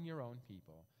among your own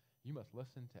people. You must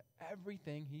listen to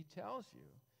everything he tells you.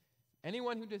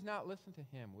 Anyone who does not listen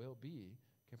to him will be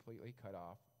completely cut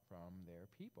off from their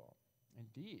people.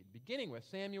 Indeed, beginning with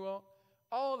Samuel,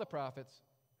 all the prophets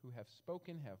who have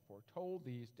spoken have foretold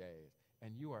these days,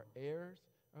 and you are heirs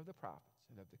of the prophets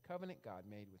and of the covenant God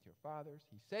made with your fathers.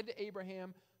 He said to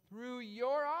Abraham, through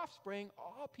your offspring,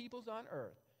 all peoples on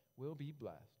earth will be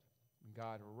blessed. When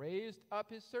God raised up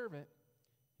his servant,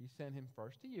 he sent him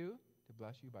first to you to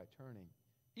bless you by turning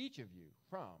each of you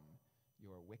from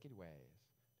your wicked ways.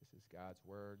 This is God's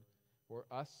word for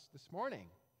us this morning.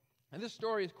 And this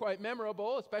story is quite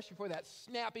memorable, especially for that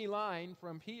snappy line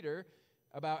from Peter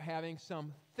about having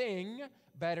something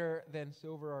better than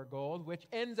silver or gold, which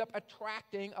ends up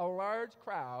attracting a large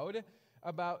crowd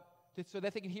so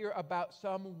that they can hear about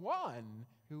someone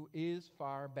who is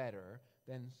far better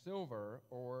than silver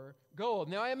or gold.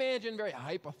 Now, I imagine very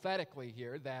hypothetically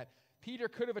here that Peter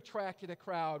could have attracted a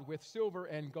crowd with silver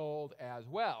and gold as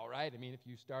well, right? I mean, if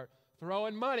you start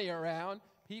throwing money around,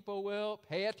 people will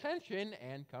pay attention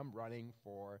and come running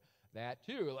for that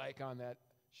too. Like on that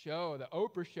show, the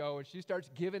Oprah show, and she starts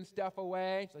giving stuff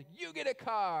away. It's like, you get a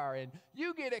car, and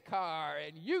you get a car,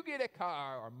 and you get a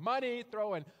car, or money,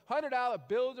 throwing $100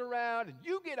 bills around, and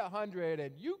you get 100,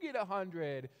 and you get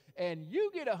 100, and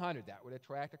you get 100. That would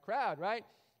attract a crowd, right?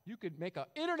 You could make an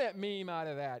internet meme out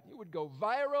of that. It would go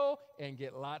viral and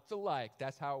get lots of likes.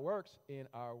 That's how it works in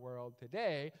our world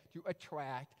today to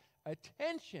attract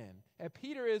attention. And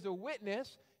Peter is a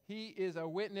witness. He is a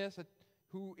witness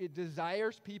who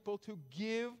desires people to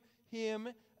give him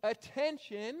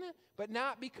attention, but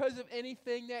not because of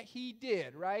anything that he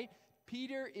did, right?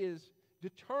 Peter is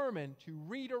determined to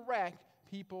redirect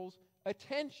people's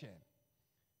attention.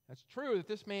 That's true that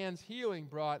this man's healing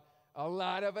brought a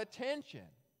lot of attention.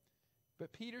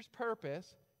 But Peter's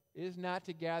purpose is not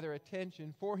to gather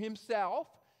attention for himself,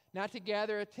 not to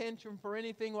gather attention for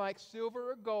anything like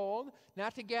silver or gold,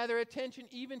 not to gather attention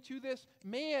even to this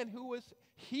man who was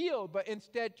healed, but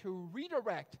instead to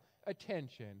redirect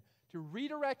attention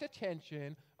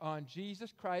on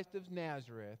Jesus Christ of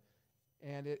Nazareth.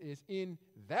 And it is in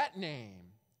that name,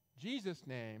 Jesus'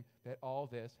 name, that all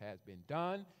this has been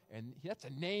done. And that's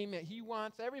a name that he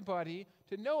wants everybody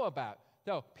to know about.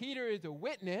 So Peter is a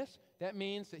witness. That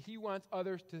means that he wants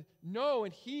others to know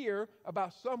and hear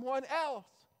about someone else.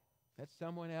 That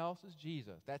someone else is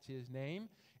Jesus. That's his name.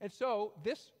 And so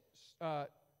this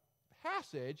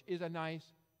passage is a nice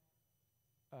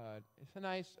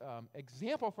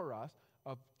example for us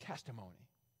of testimony.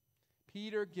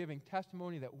 Peter giving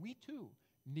testimony that we too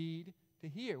need to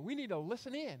hear. We need to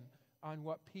listen in on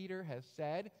what Peter has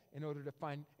said in order to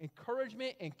find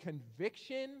encouragement and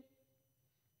conviction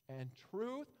and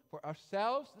truth for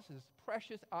ourselves. This is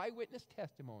precious eyewitness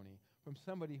testimony from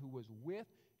somebody who was with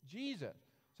Jesus.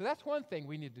 So that's one thing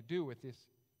we need to do with this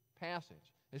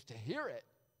passage, is to hear it,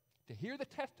 to hear the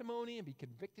testimony and be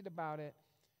convicted about it.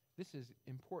 This is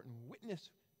important witness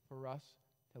for us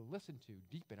to listen to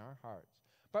deep in our hearts.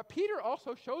 But Peter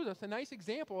also shows us a nice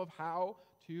example of how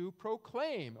to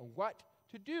proclaim, what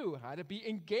to do, how to be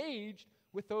engaged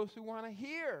with those who want to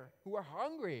hear, who are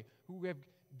hungry, who have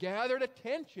gathered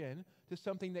attention to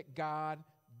something that God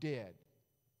did.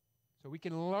 So we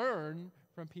can learn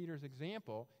from Peter's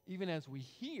example, even as we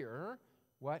hear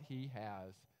what he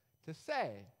has to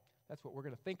say. That's what we're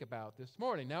going to think about this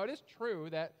morning. Now, it is true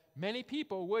that many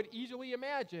people would easily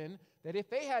imagine that if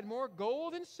they had more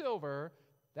gold and silver,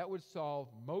 that would solve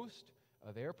most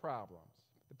of their problems.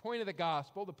 The point of the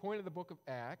gospel, the point of the book of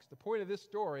Acts, the point of this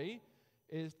story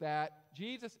is that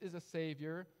Jesus is a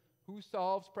Savior who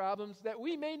solves problems that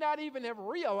we may not even have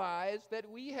realized that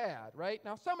we had, right?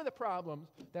 Now, some of the problems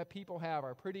that people have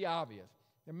are pretty obvious.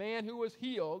 The man who was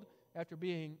healed after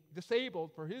being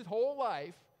disabled for his whole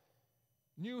life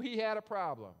knew he had a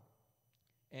problem.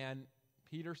 And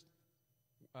Peter's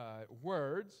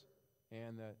words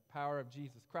and the power of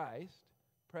Jesus Christ,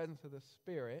 presence of the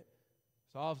Spirit,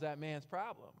 solves that man's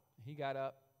problem. He got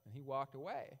up and he walked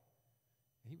away.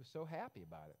 He was so happy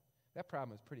about it. That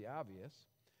problem is pretty obvious.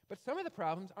 But some of the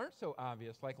problems aren't so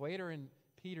obvious. Like later in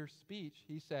Peter's speech,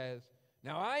 he says,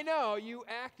 "Now I know you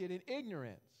acted in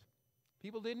ignorance."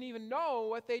 People didn't even know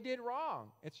what they did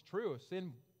wrong. It's true.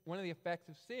 Sin, one of the effects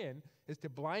of sin is to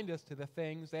blind us to the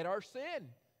things that are sin.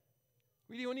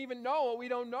 We don't even know what we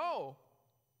don't know.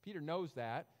 Peter knows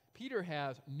that. Peter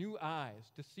has new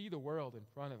eyes to see the world in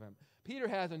front of him. Peter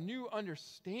has a new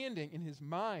understanding in his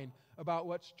mind about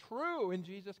what's true in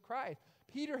Jesus Christ.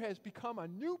 Peter has become a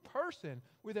new person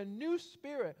with a new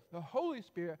spirit, the Holy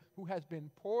Spirit, who has been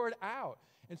poured out.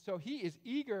 And so he is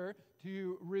eager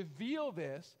to reveal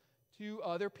this to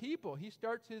other people. He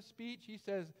starts his speech. He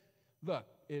says, look,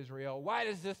 Israel, why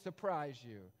does this surprise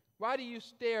you? Why do you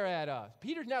stare at us?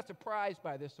 Peter's not surprised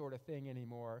by this sort of thing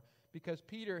anymore because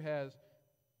Peter has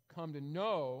come to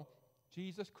know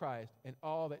Jesus Christ and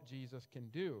all that Jesus can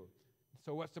do.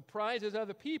 So what surprises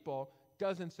other people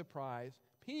doesn't surprise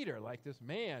Peter, like this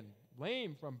man,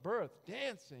 lame from birth,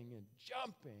 dancing and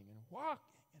jumping and walking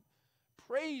and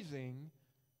praising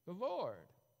the Lord.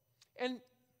 And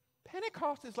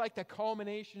Pentecost is like the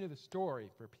culmination of the story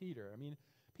for Peter. I mean,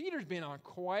 Peter's been on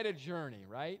quite a journey,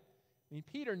 right? I mean,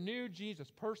 Peter knew Jesus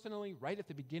personally right at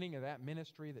the beginning of that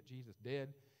ministry that Jesus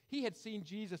did. He had seen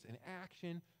Jesus in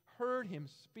action, heard him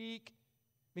speak,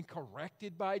 been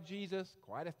corrected by Jesus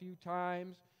quite a few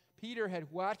times. Peter had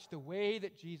watched the way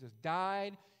that Jesus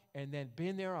died and then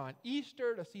been there on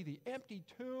Easter to see the empty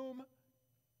tomb.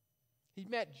 He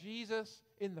met Jesus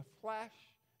in the flesh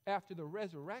after the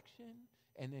resurrection,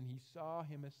 and then he saw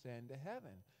him ascend to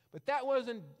heaven. But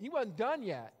he wasn't done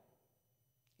yet.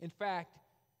 In fact,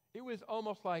 it was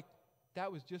almost like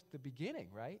that was just the beginning,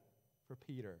 right, for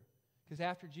Peter. Because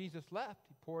after Jesus left,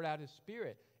 he poured out his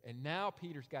Spirit, and now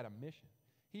Peter's got a mission.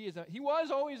 He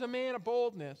was always a man of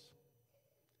boldness,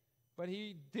 but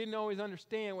he didn't always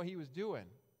understand what he was doing.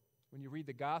 When you read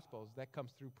the Gospels, that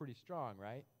comes through pretty strong,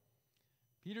 right?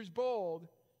 Peter's bold,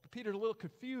 but Peter's a little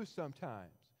confused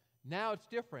sometimes. Now it's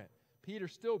different.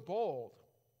 Peter's still bold,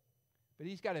 but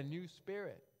he's got a new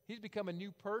spirit. He's become a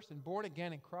new person, born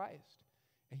again in Christ.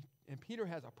 And Peter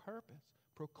has a purpose,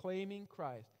 proclaiming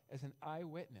Christ as an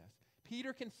eyewitness.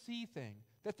 Peter can see things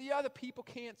that the other people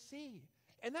can't see.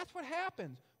 And that's what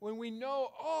happens when we know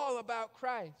all about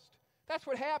Christ. That's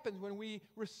what happens when we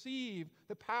receive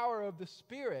the power of the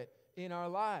Spirit in our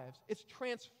lives. It's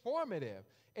transformative.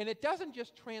 And it doesn't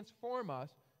just transform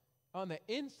us on the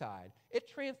inside. It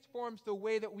transforms the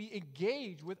way that we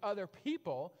engage with other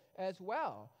people as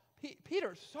well.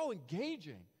 Peter is so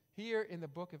engaging here in the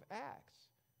book of Acts,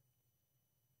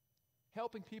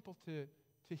 helping people to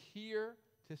hear,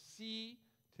 to see,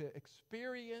 to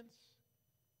experience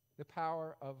the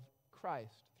power of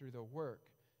Christ through the work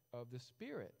of the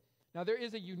Spirit. Now, there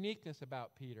is a uniqueness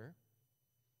about Peter.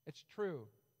 It's true.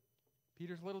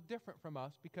 Peter's a little different from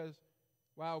us because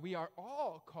while we are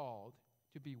all called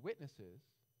to be witnesses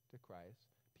to Christ,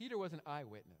 Peter was an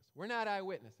eyewitness. We're not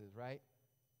eyewitnesses, right?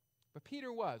 But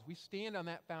Peter was. We stand on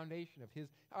that foundation of his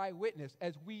eyewitness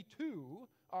as we too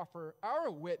offer our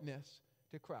witness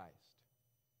to Christ.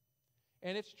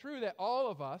 And it's true that all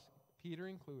of us, Peter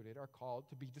included, are called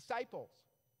to be disciples.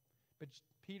 But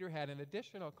Peter had an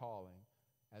additional calling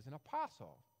as an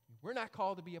apostle. We're not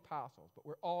called to be apostles, but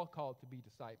we're all called to be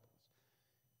disciples.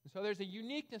 And so there's a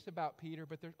uniqueness about Peter,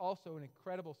 but there's also an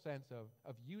incredible sense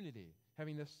of unity,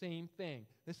 having the same thing,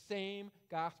 the same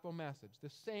gospel message, the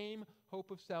same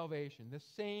hope of salvation, the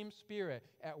same Spirit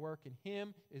at work in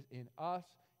him is in us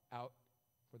out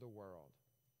for the world.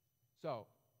 So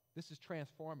this is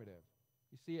transformative.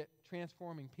 You see it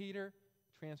transforming Peter,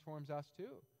 transforms us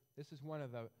too. This is one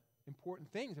of the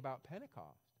important things about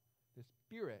Pentecost, the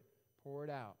Spirit poured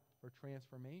out for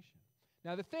transformation.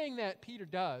 Now, the thing that Peter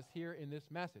does here in this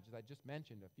message, as I just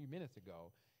mentioned a few minutes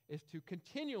ago, is to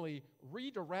continually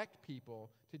redirect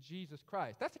people to Jesus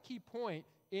Christ. That's a key point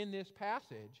in this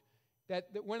passage, that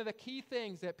one of the key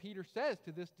things that Peter says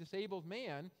to this disabled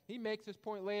man, he makes this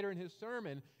point later in his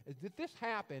sermon, is that this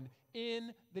happened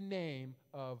in the name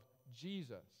of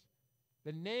Jesus.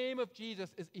 The name of Jesus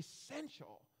is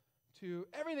essential to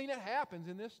everything that happens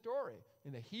in this story,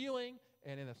 in the healing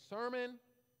and in the sermon.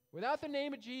 Without the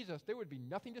name of Jesus, there would be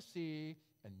nothing to see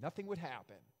and nothing would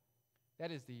happen. That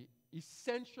is the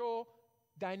essential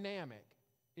dynamic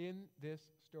in this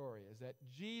story, is that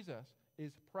Jesus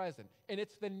is present. And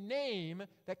it's the name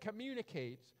that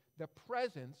communicates the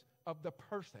presence of the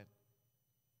person.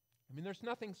 I mean, there's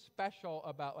nothing special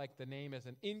about like the name as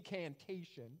an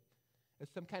incantation, as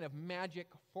some kind of magic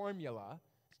formula.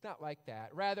 It's not like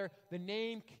that. Rather, the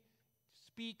name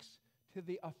speaks to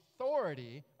the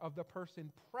authority of the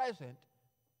person present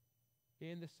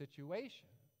in the situation.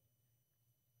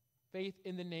 Faith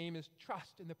in the name is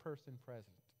trust in the person present.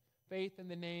 Faith in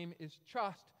the name is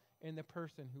trust in the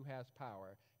person who has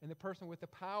power. And the person with the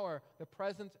power, the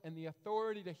presence, and the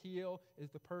authority to heal is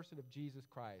the person of Jesus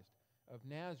Christ of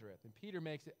Nazareth. And Peter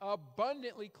makes it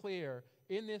abundantly clear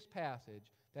in this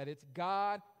passage that it's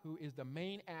God who is the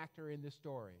main actor in this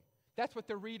story. That's what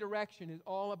the redirection is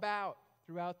all about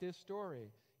throughout this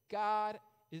story. God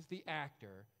is the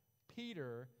actor.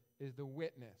 Peter is the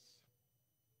witness.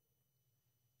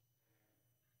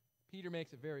 Peter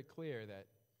makes it very clear that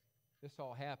this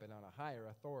all happened on a higher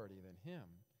authority than him.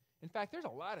 In fact, there's a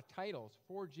lot of titles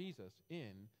for Jesus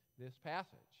in this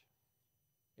passage.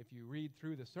 If you read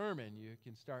through the sermon, you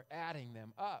can start adding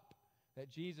them up. That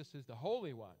Jesus is the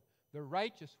Holy One, the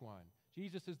Righteous One.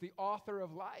 Jesus is the author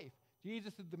of life.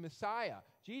 Jesus is the Messiah.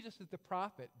 Jesus is the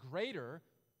prophet, greater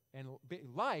and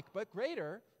but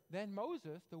greater than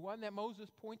Moses, the one that Moses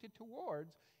pointed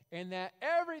towards, and that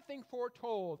everything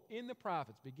foretold in the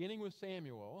prophets, beginning with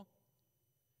Samuel,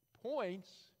 points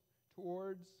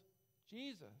towards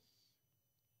Jesus.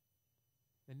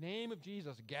 The name of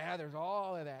Jesus gathers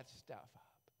all of that stuff up,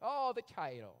 all the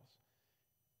titles,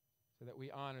 so that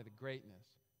we honor the greatness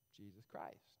of Jesus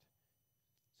Christ.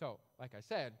 So, like I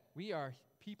said, we are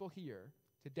people here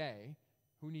today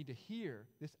who need to hear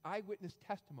this eyewitness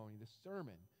testimony, this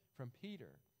sermon from Peter,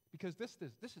 because this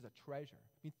is a treasure.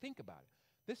 I mean, think about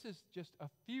it. This is just a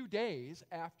few days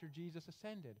after Jesus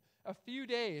ascended, a few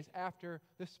days after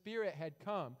the Spirit had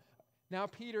come. Now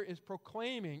Peter is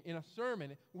proclaiming in a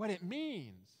sermon what it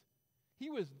means. He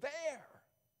was there.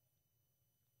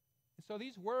 And so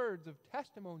these words of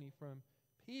testimony from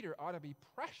Peter ought to be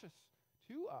precious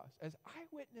to us as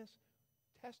eyewitness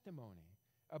testimony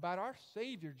about our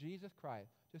Savior, Jesus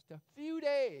Christ, just a few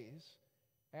days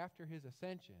after his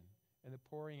ascension and the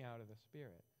pouring out of the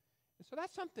Spirit. And so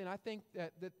that's something I think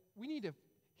that we need to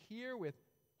hear with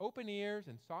open ears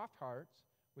and soft hearts,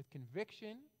 with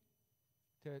conviction,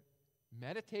 to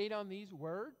meditate on these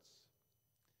words,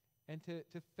 and to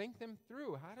think them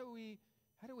through. How do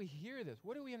we hear this?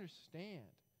 What do we understand?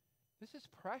 This is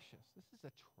precious. This is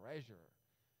a treasure.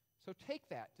 So take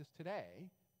that just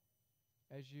today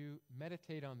as you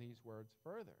meditate on these words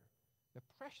further. The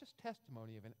precious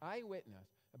testimony of an eyewitness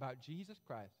about Jesus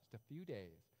Christ just a few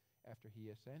days after he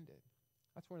ascended.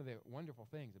 That's one of the wonderful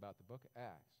things about the book of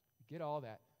Acts. You get all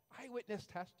that eyewitness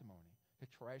testimony, the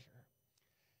treasure.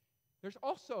 There's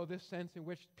also this sense in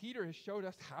which Peter has showed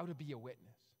us how to be a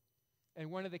witness.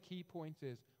 And one of the key points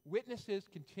is witnesses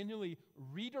continually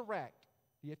redirect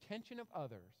the attention of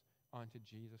others onto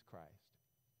Jesus Christ.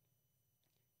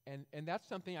 And that's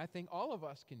something I think all of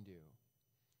us can do.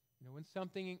 You know, when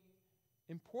something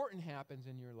important happens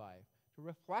in your life, to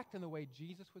reflect on the way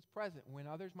Jesus was present. When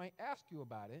others might ask you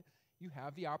about it, you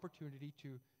have the opportunity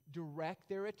to direct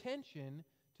their attention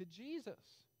to Jesus.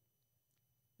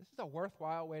 This is a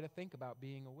worthwhile way to think about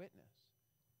being a witness.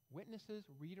 Witnesses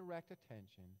redirect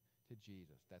attention to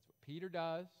Jesus. That's what Peter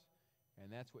does,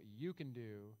 and that's what you can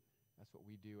do. That's what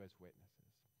we do as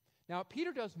witnesses. Now,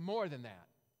 Peter does more than that.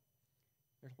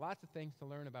 There's lots of things to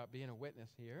learn about being a witness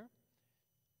here.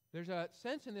 There's a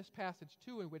sense in this passage,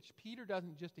 too, in which Peter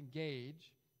doesn't just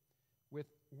engage with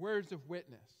words of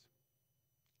witness.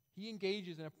 He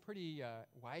engages in a pretty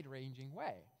wide-ranging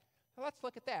way. So let's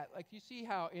look at that. Like you see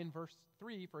how in verse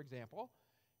 3, for example,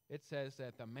 it says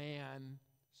that the man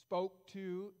spoke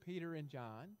to Peter and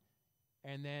John,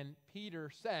 and then Peter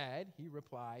said, he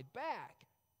replied back.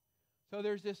 So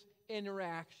there's this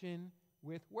interaction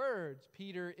with words.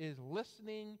 Peter is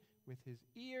listening with his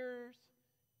ears,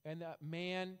 and the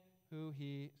man who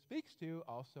he speaks to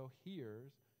also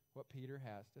hears what Peter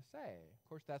has to say. Of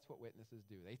course, that's what witnesses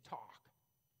do. They talk.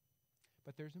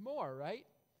 But there's more, right?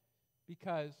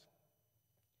 Because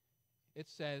it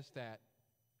says that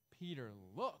Peter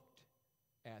looked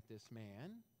at this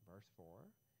man, verse 4,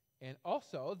 and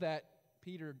also that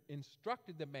Peter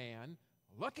instructed the man,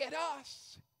 look at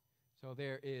us. So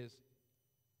there is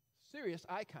serious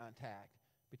eye contact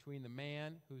between the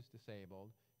man who's disabled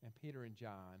and Peter and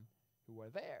John who are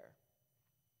there.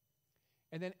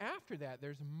 And then after that,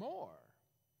 there's more.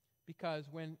 Because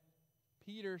when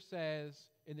Peter says,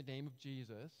 in the name of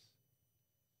Jesus,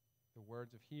 the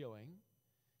words of healing,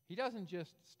 he doesn't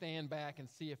just stand back and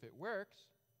see if it works,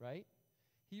 right?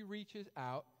 He reaches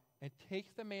out and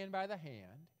takes the man by the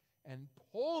hand and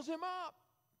pulls him up.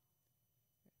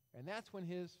 And that's when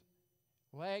his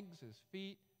legs, his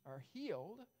feet are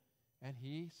healed, and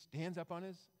he stands up on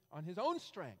his own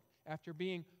strength after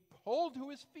being pulled to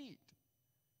his feet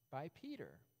by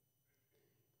Peter.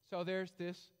 So there's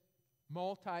this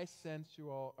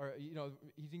multi-sensual,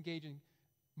 he's engaging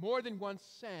more than one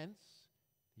sense,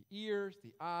 the ears,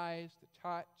 the eyes, the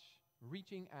touch,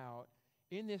 reaching out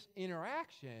in this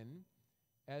interaction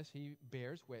as he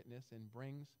bears witness and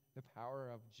brings the power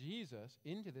of Jesus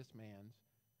into this man's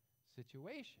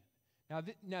situation. Now,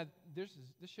 this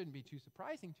shouldn't be too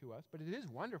surprising to us, but it is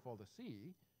wonderful to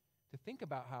see, to think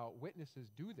about how witnesses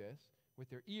do this with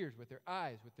their ears, with their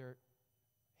eyes, with their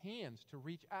hands to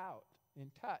reach out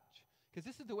and touch. Because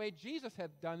this is the way Jesus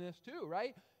had done this too,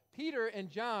 right? Peter and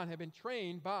John have been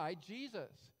trained by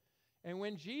Jesus. And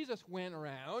when Jesus went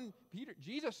around,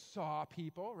 Jesus saw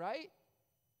people, right?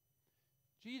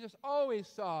 Jesus always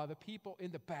saw the people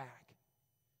in the back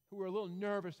who were a little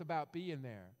nervous about being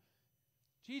there.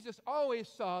 Jesus always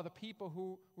saw the people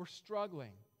who were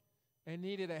struggling and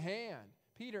needed a hand.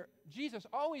 Jesus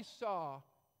always saw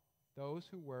those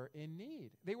who were in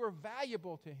need. They were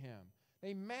valuable to him.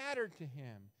 They mattered to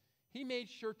him. He made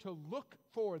sure to look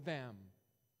for them.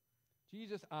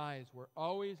 Jesus' eyes were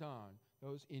always on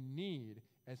those in need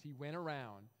as he went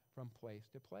around from place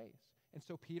to place. And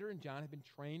so Peter and John have been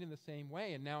trained in the same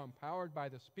way, and now empowered by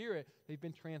the Spirit, they've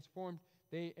been transformed.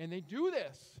 They do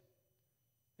this.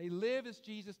 They live as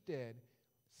Jesus did,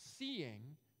 seeing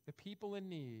the people in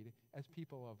need as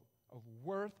people of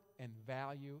worth and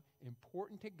value,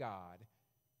 important to God,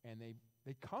 and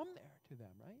they come there to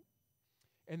them, right?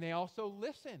 And they also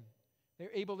listen. They're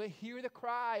able to hear the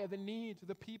cry of the needs of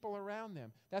the people around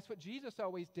them. That's what Jesus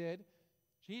always did.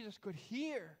 Jesus could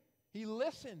hear. He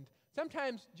listened.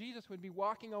 Sometimes Jesus would be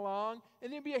walking along,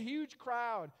 and there'd be a huge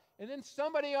crowd. And then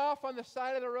somebody off on the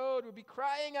side of the road would be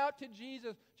crying out to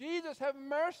Jesus, "Jesus, have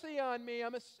mercy on me.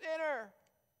 I'm a sinner."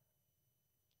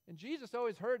 And Jesus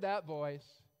always heard that voice,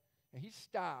 and he'd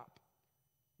stop.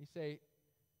 He'd say,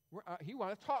 he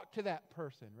want to talk to that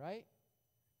person, right?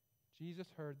 Jesus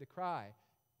heard the cry.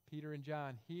 Peter and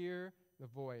John hear the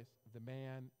voice of the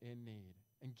man in need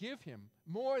and give him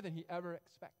more than he ever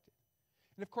expected.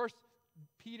 And of course,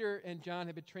 Peter and John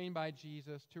had been trained by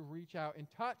Jesus to reach out and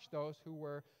touch those who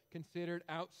were considered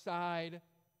outside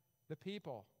the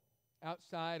people,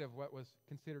 outside of what was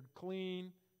considered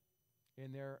clean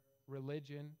in their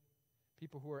religion,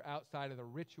 people who were outside of the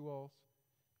rituals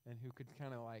and who could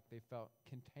kind of like, they felt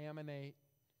contaminate.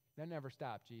 That never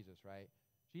stopped Jesus, right?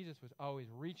 Jesus was always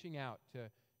reaching out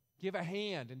to give a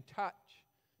hand and touch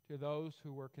to those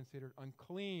who were considered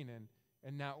unclean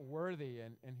and not worthy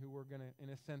and who were going to, in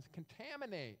a sense,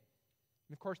 contaminate.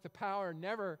 And of course, the power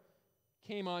never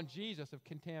came on Jesus of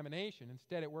contamination.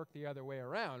 Instead, it worked the other way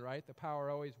around, right? The power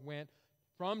always went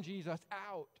from Jesus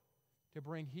out to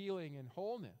bring healing and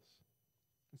wholeness.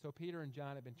 And so Peter and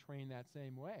John have been trained that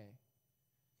same way,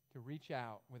 to reach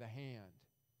out with a hand,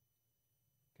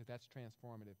 because that's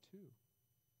transformative too.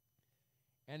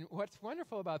 And what's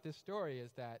wonderful about this story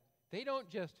is that they don't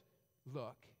just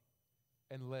look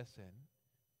and listen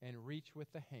and reach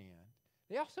with the hand.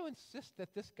 They also insist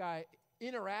that this guy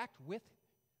interact with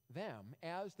them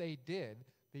as they did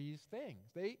these things.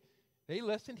 They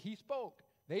listened, he spoke.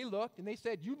 They looked, and they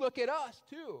said, "You look at us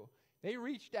too." They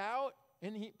reached out,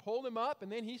 and he pulled him up,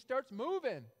 and then he starts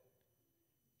moving.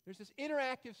 There's this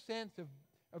interactive sense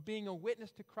of being a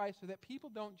witness to Christ, so that people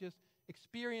don't just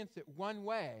experience it one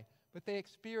way, but they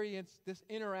experience this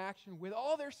interaction with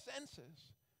all their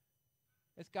senses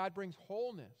as God brings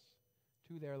wholeness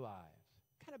to their lives.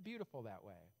 Kind of beautiful that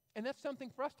way. And that's something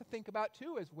for us to think about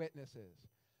too as witnesses.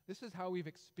 This is how we've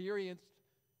experienced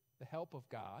the help of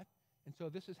God, and so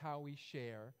this is how we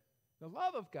share the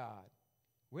love of God,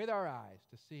 with our eyes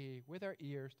to see, with our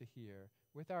ears to hear,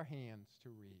 with our hands to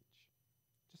reach,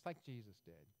 just like Jesus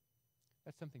did.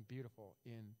 That's something beautiful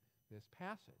in this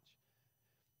passage.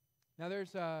 Now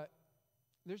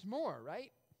there's more,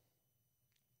 right?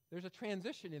 There's a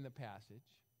transition in the passage,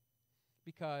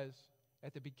 because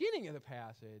at the beginning of the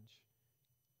passage,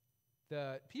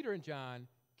 Peter and John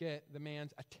get the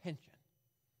man's attention.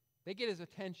 They get his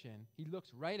attention. He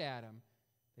looks right at him.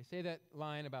 They say that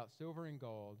line about silver and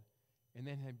gold, and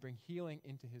then they bring healing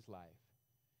into his life.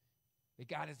 They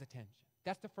got his attention.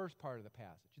 That's the first part of the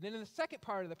passage. And then in the second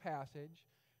part of the passage,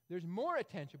 there's more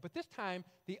attention, but this time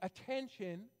the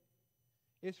attention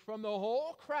is from the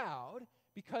whole crowd,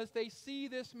 because they see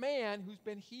this man who's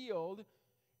been healed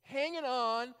hanging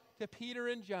on to Peter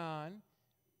and John,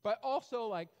 but also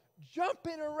like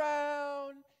jumping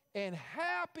around and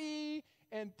happy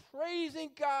and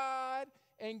praising God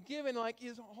and giving like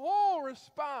his whole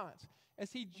response.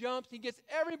 As he jumps, he gets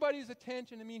everybody's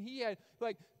attention. I mean, he had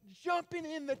like jumping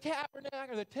in the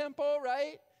tabernacle, the temple,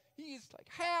 right? He's like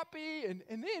happy,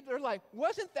 and they're like,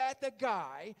 wasn't that the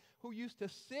guy who used to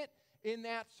sit in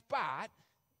that spot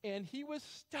and he was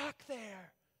stuck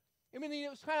there? I mean, it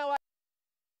was kind of like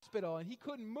a hospital, and he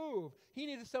couldn't move. He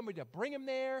needed somebody to bring him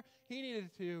there. He needed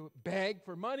to beg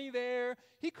for money there.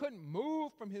 He couldn't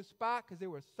move from his spot because there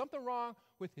was something wrong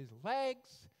with his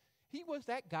legs. He was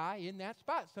that guy in that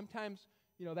spot. Sometimes,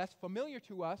 that's familiar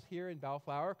to us here in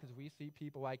Bellflower, because we see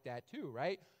people like that too,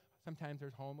 right? Sometimes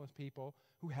there's homeless people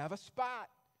who have a spot,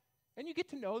 and you get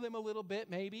to know them a little bit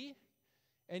maybe,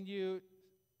 and you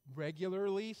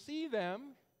regularly see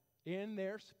them in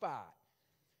their spot.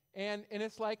 And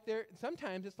it's like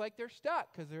sometimes it's like they're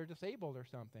stuck because they're disabled or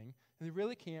something, and they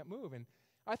really can't move. And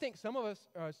I think some of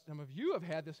you have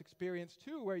had this experience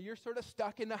too, where you're sort of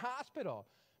stuck in the hospital.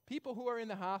 People who are in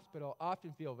the hospital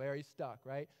often feel very stuck,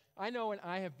 right? I know when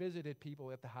I have visited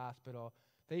people at the hospital,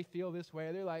 they feel this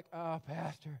way. They're like, oh,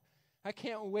 Pastor, I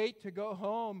can't wait to go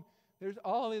home. There's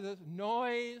all of this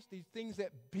noise, these things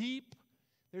that beep.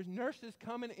 There's nurses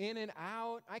coming in and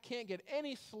out. I can't get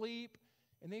any sleep.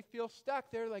 And they feel stuck.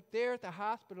 They're like there at the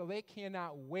hospital. They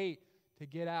cannot wait to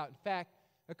get out. In fact,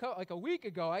 like a week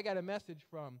ago, I got a message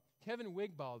from Kevin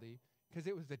Wigbaldi because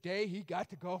it was the day he got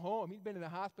to go home. He'd been in the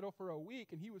hospital for a week,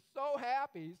 and he was so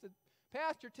happy. He said,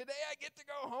 Pastor, today I get to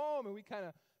go home. And we kind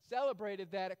of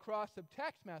celebrated that across some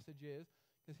text messages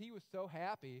because he was so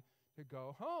happy to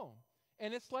go home.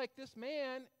 And it's like this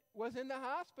man was in the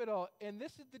hospital, and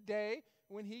this is the day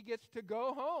when he gets to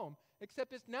go home.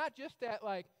 Except it's not just that,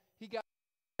 like, he got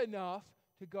enough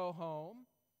to go home,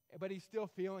 but he's still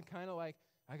feeling kind of like,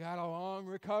 I got a long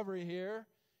recovery here.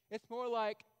 It's more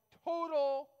like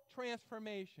total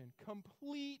transformation,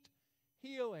 complete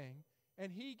healing,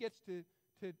 and he gets to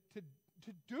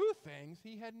do things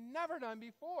he had never done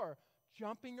before,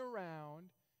 jumping around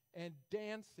and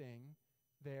dancing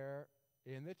there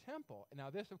in the temple. And now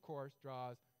this, of course,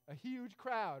 draws a huge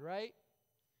crowd, right?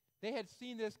 They had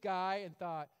seen this guy and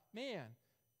thought, man,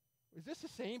 is this the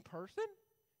same person?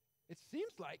 It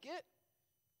seems like it.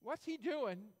 What's he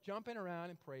doing jumping around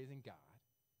and praising God?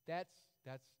 That's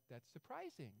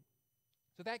surprising.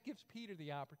 So that gives Peter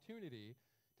the opportunity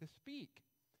to speak.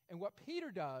 And what Peter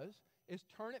does is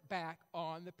turn it back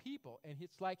on the people. And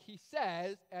it's like he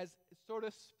says, as so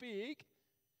to speak,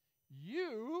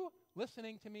 you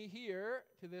listening to me here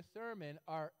to this sermon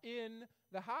are in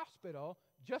the hospital,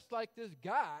 just like this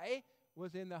guy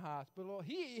was in the hospital.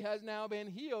 He has now been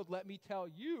healed. Let me tell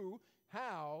you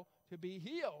how to be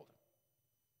healed.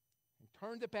 And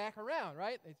turned it back around,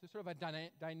 right? It's a sort of a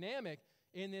dynamic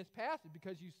in this passage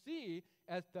because you see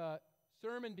as the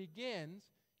sermon begins,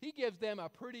 he gives them a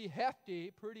pretty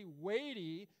hefty, pretty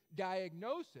weighty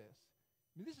diagnosis.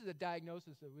 I mean, this is a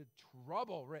diagnosis with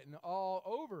trouble written all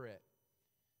over it.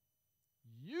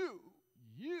 You,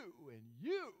 and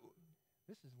you.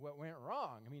 This is what went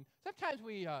wrong. I mean, sometimes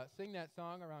we sing that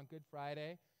song around Good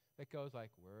Friday that goes like,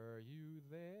 were you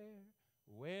there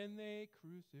when they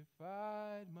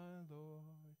crucified my Lord?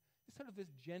 It's sort of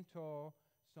this gentle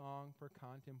song for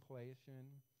contemplation.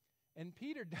 And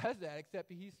Peter does that,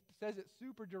 except he says it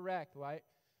super direct, right?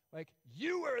 Like,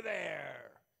 you were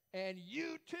there, and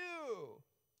you too.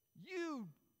 You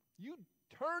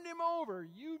turned him over.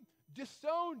 You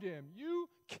disowned him. You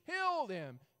killed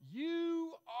him.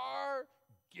 You are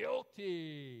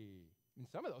guilty. And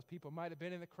some of those people might have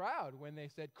been in the crowd when they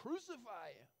said, crucify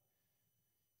him.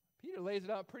 Peter lays it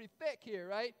out pretty thick here,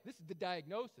 right? This is the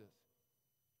diagnosis.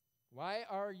 Why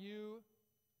are you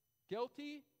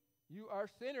guilty? You are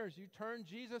sinners. You turned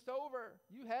Jesus over.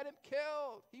 You had him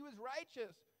killed. He was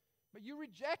righteous, but you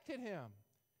rejected him.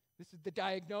 This is the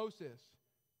diagnosis.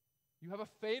 You have a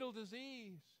fatal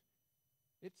disease.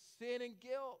 It's sin and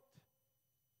guilt.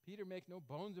 Peter makes no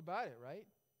bones about it, right?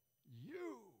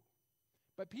 You.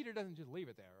 But Peter doesn't just leave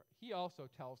it there. He also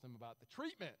tells them about the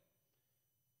treatment.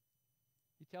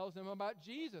 He tells them about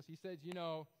Jesus. He says,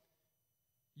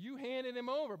 you handed him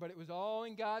over, but it was all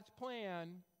in God's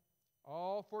plan,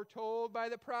 all foretold by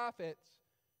the prophets,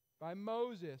 by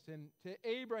Moses and to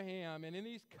Abraham, and in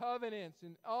these covenants,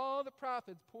 and all the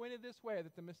prophets pointed this way,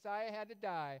 that the Messiah had to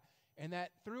die, and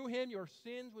that through him your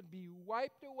sins would be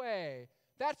wiped away.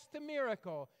 That's the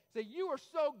miracle. Say, you were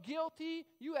so guilty,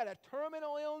 you had a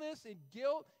terminal illness and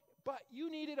guilt, but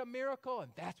you needed a miracle,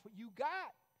 and that's what you got.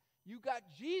 You got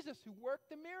Jesus who worked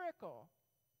the miracle.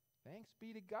 Thanks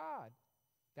be to God.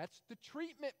 That's the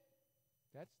treatment.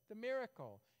 That's the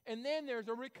miracle. And then there's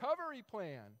a recovery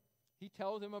plan. He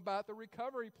tells him about the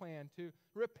recovery plan to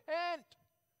repent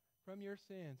from your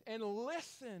sins and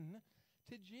listen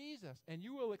to Jesus, and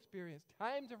you will experience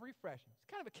times of refreshment.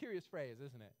 It's kind of a curious phrase,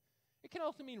 isn't it? It can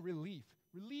also mean relief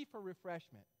or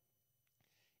refreshment.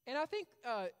 And I think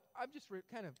I'm just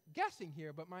kind of guessing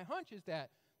here, but my hunch is that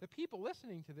the people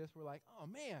listening to this were like, oh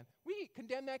man, we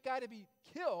condemned that guy to be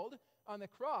killed on the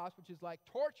cross, which is like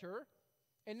torture,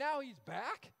 and now he's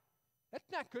back?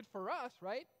 That's not good for us,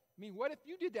 right? I mean, what if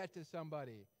you did that to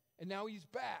somebody, and now he's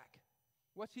back?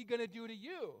 What's he going to do to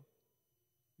you?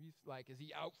 He's like, is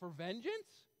he out for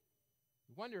vengeance?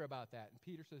 You wonder about that. And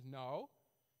Peter says, no,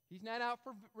 he's not out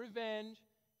for revenge.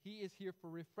 He is here for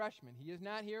refreshment. He is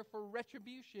not here for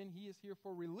retribution. He is here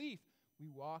for relief. We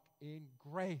walk in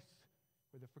grace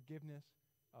for the forgiveness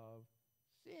of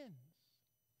sins.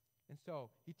 And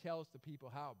so he tells the people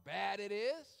how bad it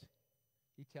is.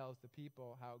 He tells the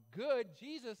people how good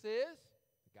Jesus is,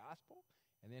 the gospel.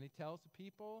 And then he tells the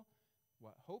people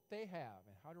what hope they have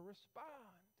and how to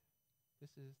respond.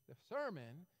 This is the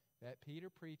sermon that Peter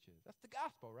preaches. That's the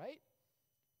gospel, right?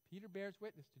 Peter bears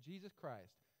witness to Jesus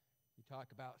Christ. You talk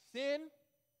about sin,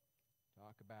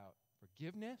 talk about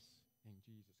forgiveness in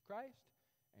Jesus Christ,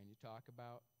 and you talk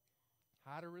about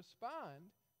how to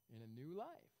respond in a new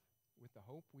life with the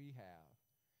hope we have,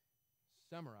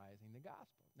 summarizing the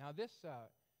gospel. Now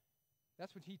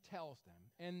that's what he tells them.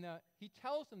 And he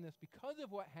tells them this because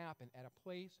of what happened at a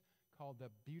place called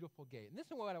the Beautiful Gate. And this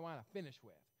is what I want to finish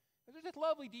with. There's this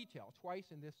lovely detail twice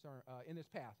in this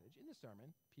passage, in this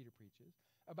sermon, Peter preaches,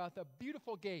 about the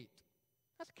Beautiful Gate.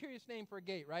 That's a curious name for a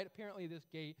gate, right? Apparently this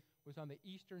gate was on the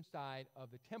eastern side of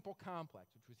the temple complex,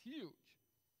 which was huge.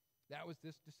 That was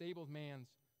this disabled man's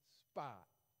spot.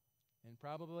 And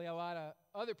probably a lot of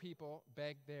other people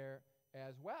begged there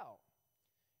as well.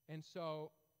 And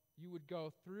so you would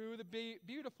go through the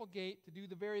beautiful gate to do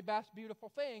the very best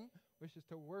beautiful thing, which is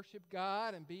to worship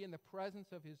God and be in the presence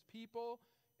of his people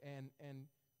and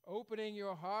opening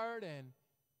your heart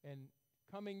and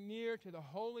coming near to the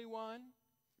Holy One.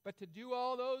 But to do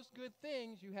all those good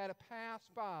things, you had to pass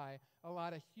by a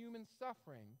lot of human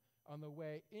suffering on the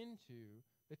way into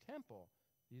the temple.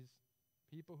 These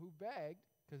people who begged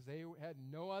because they had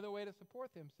no other way to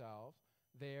support themselves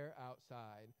there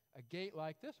outside a gate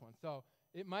like this one. So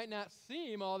it might not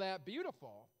seem all that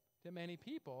beautiful to many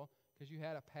people because you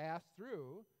had to pass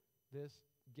through this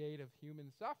gate of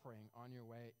human suffering on your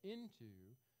way into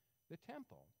the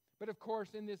temple. But of course,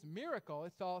 in this miracle,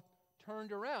 it's all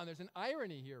turned around. There's an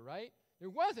irony here, right? There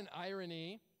was an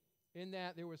irony in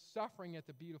that there was suffering at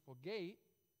the beautiful gate,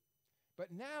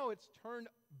 but now it's turned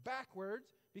backwards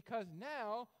because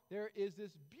now there is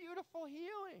this beautiful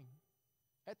healing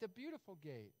at the beautiful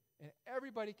gate, and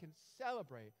everybody can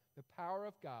celebrate the power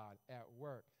of God at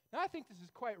work. Now, I think this is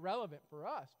quite relevant for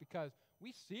us because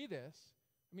we see this.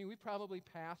 I mean, we probably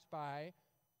pass by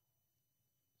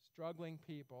struggling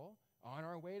people on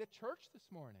our way to church this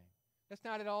morning. That's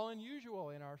not at all unusual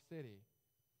in our city.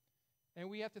 And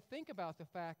we have to think about the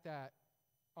fact that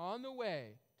on the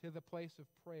way to the place of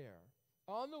prayer,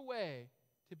 on the way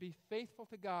to be faithful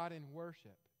to God in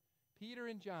worship, Peter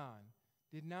and John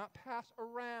did not pass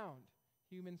around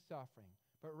human suffering,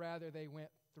 but rather they went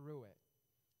through it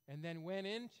and then went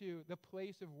into the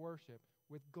place of worship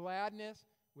with gladness,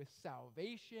 with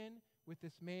salvation, with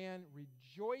this man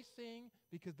rejoicing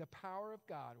because the power of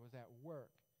God was at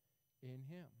work in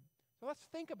him. So let's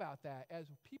think about that as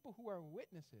people who are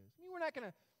witnesses. I mean, we're not going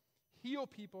to heal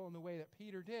people in the way that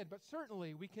Peter did, but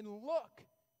certainly we can look,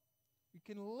 we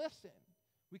can listen,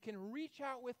 we can reach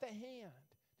out with the hand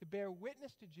to bear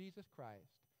witness to Jesus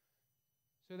Christ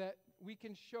so that we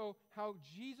can show how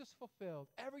Jesus fulfilled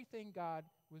everything God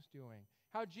was doing,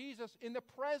 how Jesus in the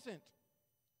present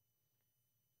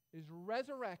is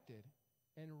resurrected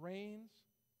and reigns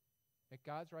at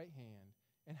God's right hand,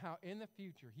 and how in the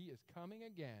future he is coming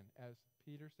again, as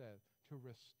Peter says, to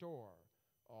restore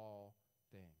all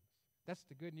things. That's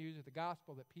the good news of the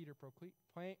gospel that Peter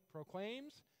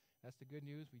proclaims. That's the good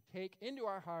news we take into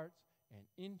our hearts and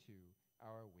into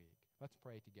our week. Let's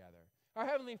pray together. Our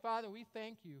Heavenly Father, we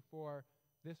thank you for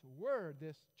this word,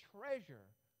 this treasure,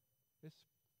 this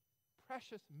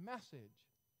precious message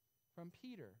from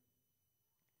Peter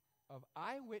of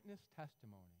eyewitness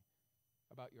testimony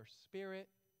about your Spirit,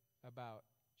 about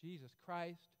Jesus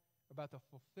Christ, about the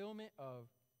fulfillment of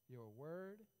your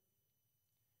word.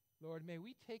 Lord, may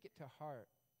we take it to heart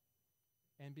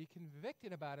and be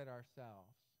convicted about it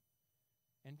ourselves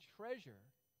and treasure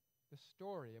the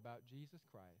story about Jesus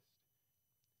Christ.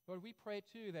 Lord, we pray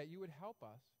too that you would help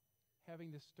us,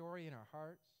 having this story in our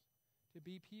hearts, to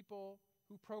be people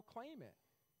who proclaim it,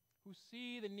 who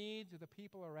see the needs of the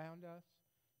people around us,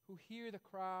 who hear the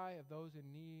cry of those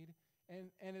in need,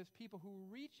 and as people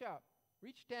who reach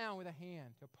down with a hand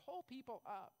to pull people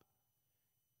up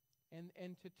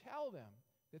and to tell them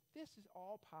that this is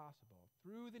all possible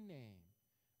through the name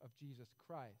of Jesus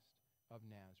Christ of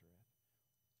Nazareth.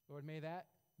 Lord, may that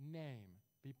name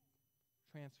be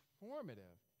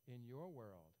transformative in your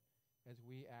world as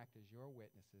we act as your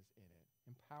witnesses in it.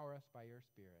 Empower us by your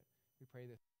Spirit. We pray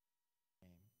this in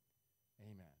your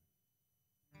name. Amen.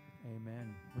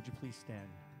 Amen. Would you please stand?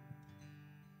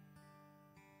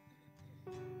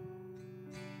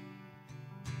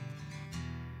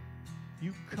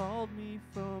 You called me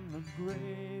from the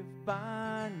grave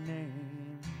by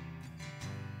name.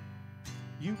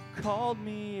 You called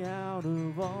me out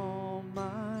of all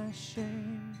my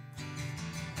shame.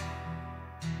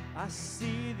 I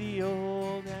see the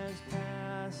old has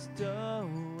passed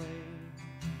away,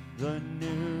 the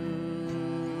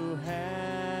new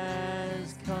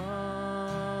has come.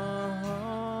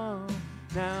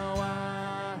 Now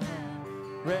I have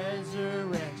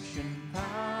resurrection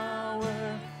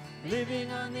power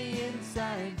living on the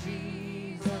inside,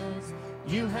 Jesus.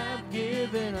 You have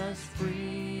given us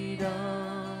freedom,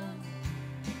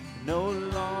 no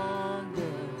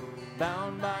longer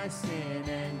bound by sin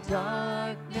and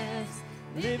darkness,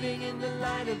 living in the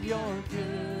light of your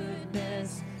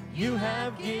goodness. You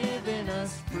have given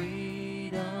us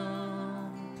freedom.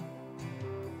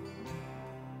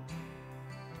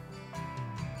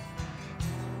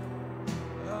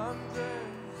 I'm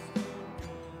dressed in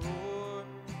the Lord.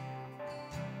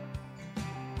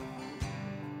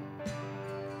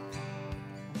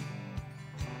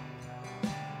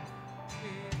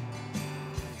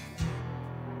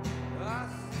 I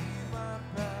see my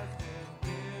past has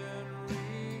been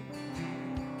redeemed.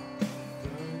 The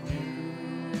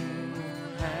new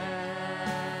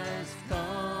has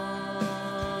come.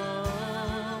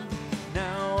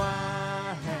 Now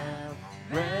I have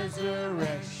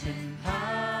resurrection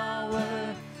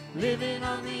power living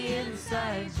on the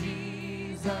inside,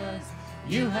 Jesus.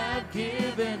 You have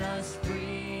given us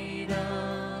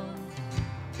freedom,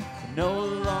 no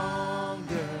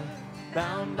longer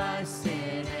bound by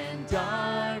sin and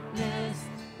darkness,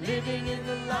 living in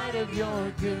the light of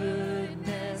your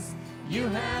goodness. You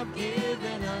have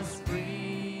given us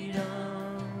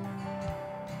freedom.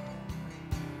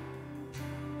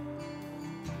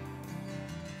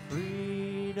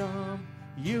 Freedom,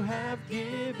 you have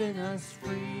given us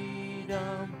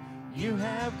freedom. You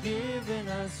have given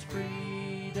us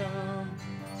freedom.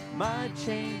 My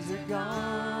chains are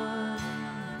gone.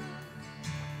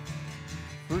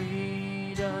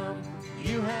 Freedom,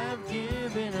 you have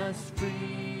given us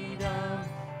freedom.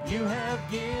 You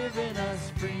have given us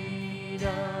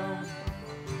freedom.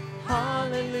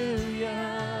 Hallelujah.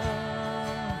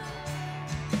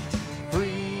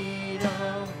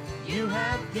 Freedom, you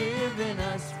have given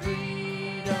us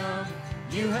freedom.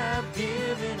 You have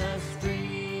given us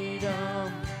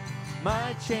freedom.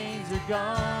 My chains are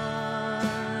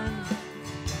gone.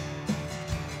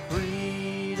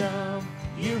 Freedom,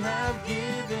 you have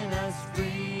given us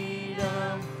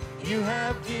freedom. You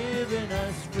have given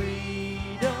us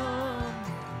freedom.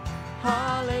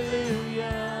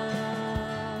 Hallelujah.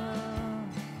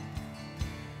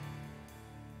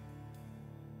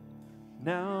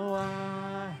 Now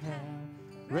I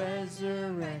have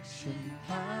resurrection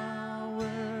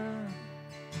power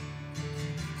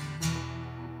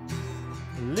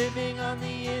living on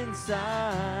the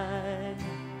inside,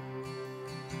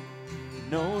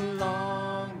 no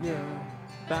longer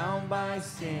bound by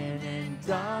sin and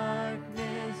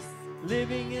darkness,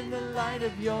 living in the light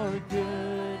of your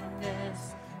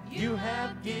goodness. You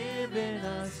have given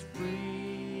us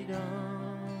freedom.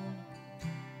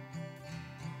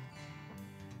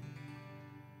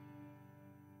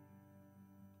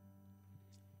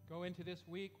 Go into this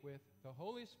week with the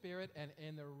Holy Spirit and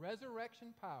in the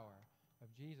resurrection power of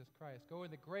Jesus Christ. Go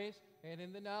in the grace and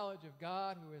in the knowledge of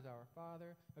God, who is our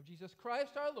Father, of Jesus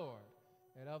Christ our Lord,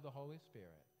 and of the Holy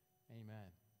Spirit. Amen.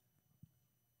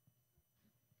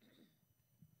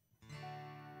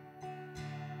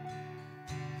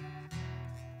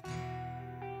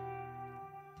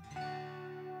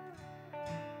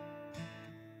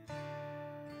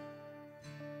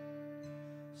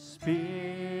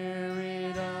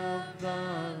 Spirit of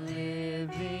the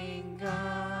living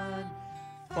God,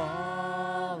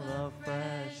 fall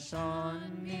afresh on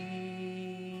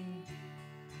me.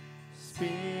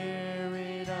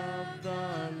 Spirit of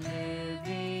the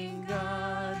living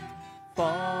God,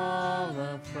 fall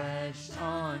afresh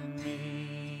on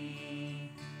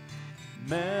me.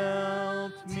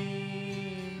 Melt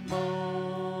me,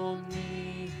 mold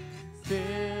me,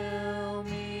 fill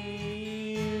me.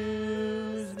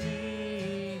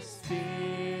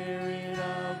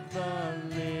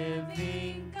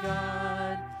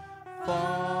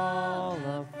 Fall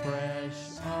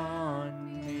afresh on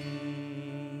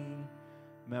me.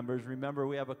 Members, remember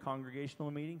we have a congregational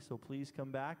meeting, so please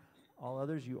come back. All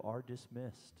others, you are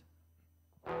dismissed.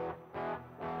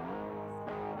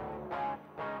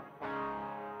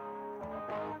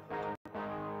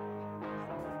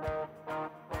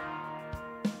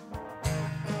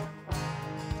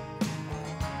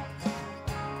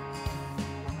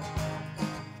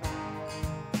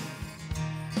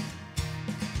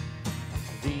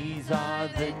 These are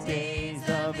the days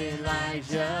of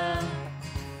Elijah,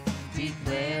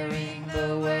 declaring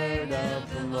the word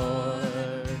of the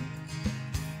Lord.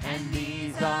 And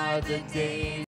these are the days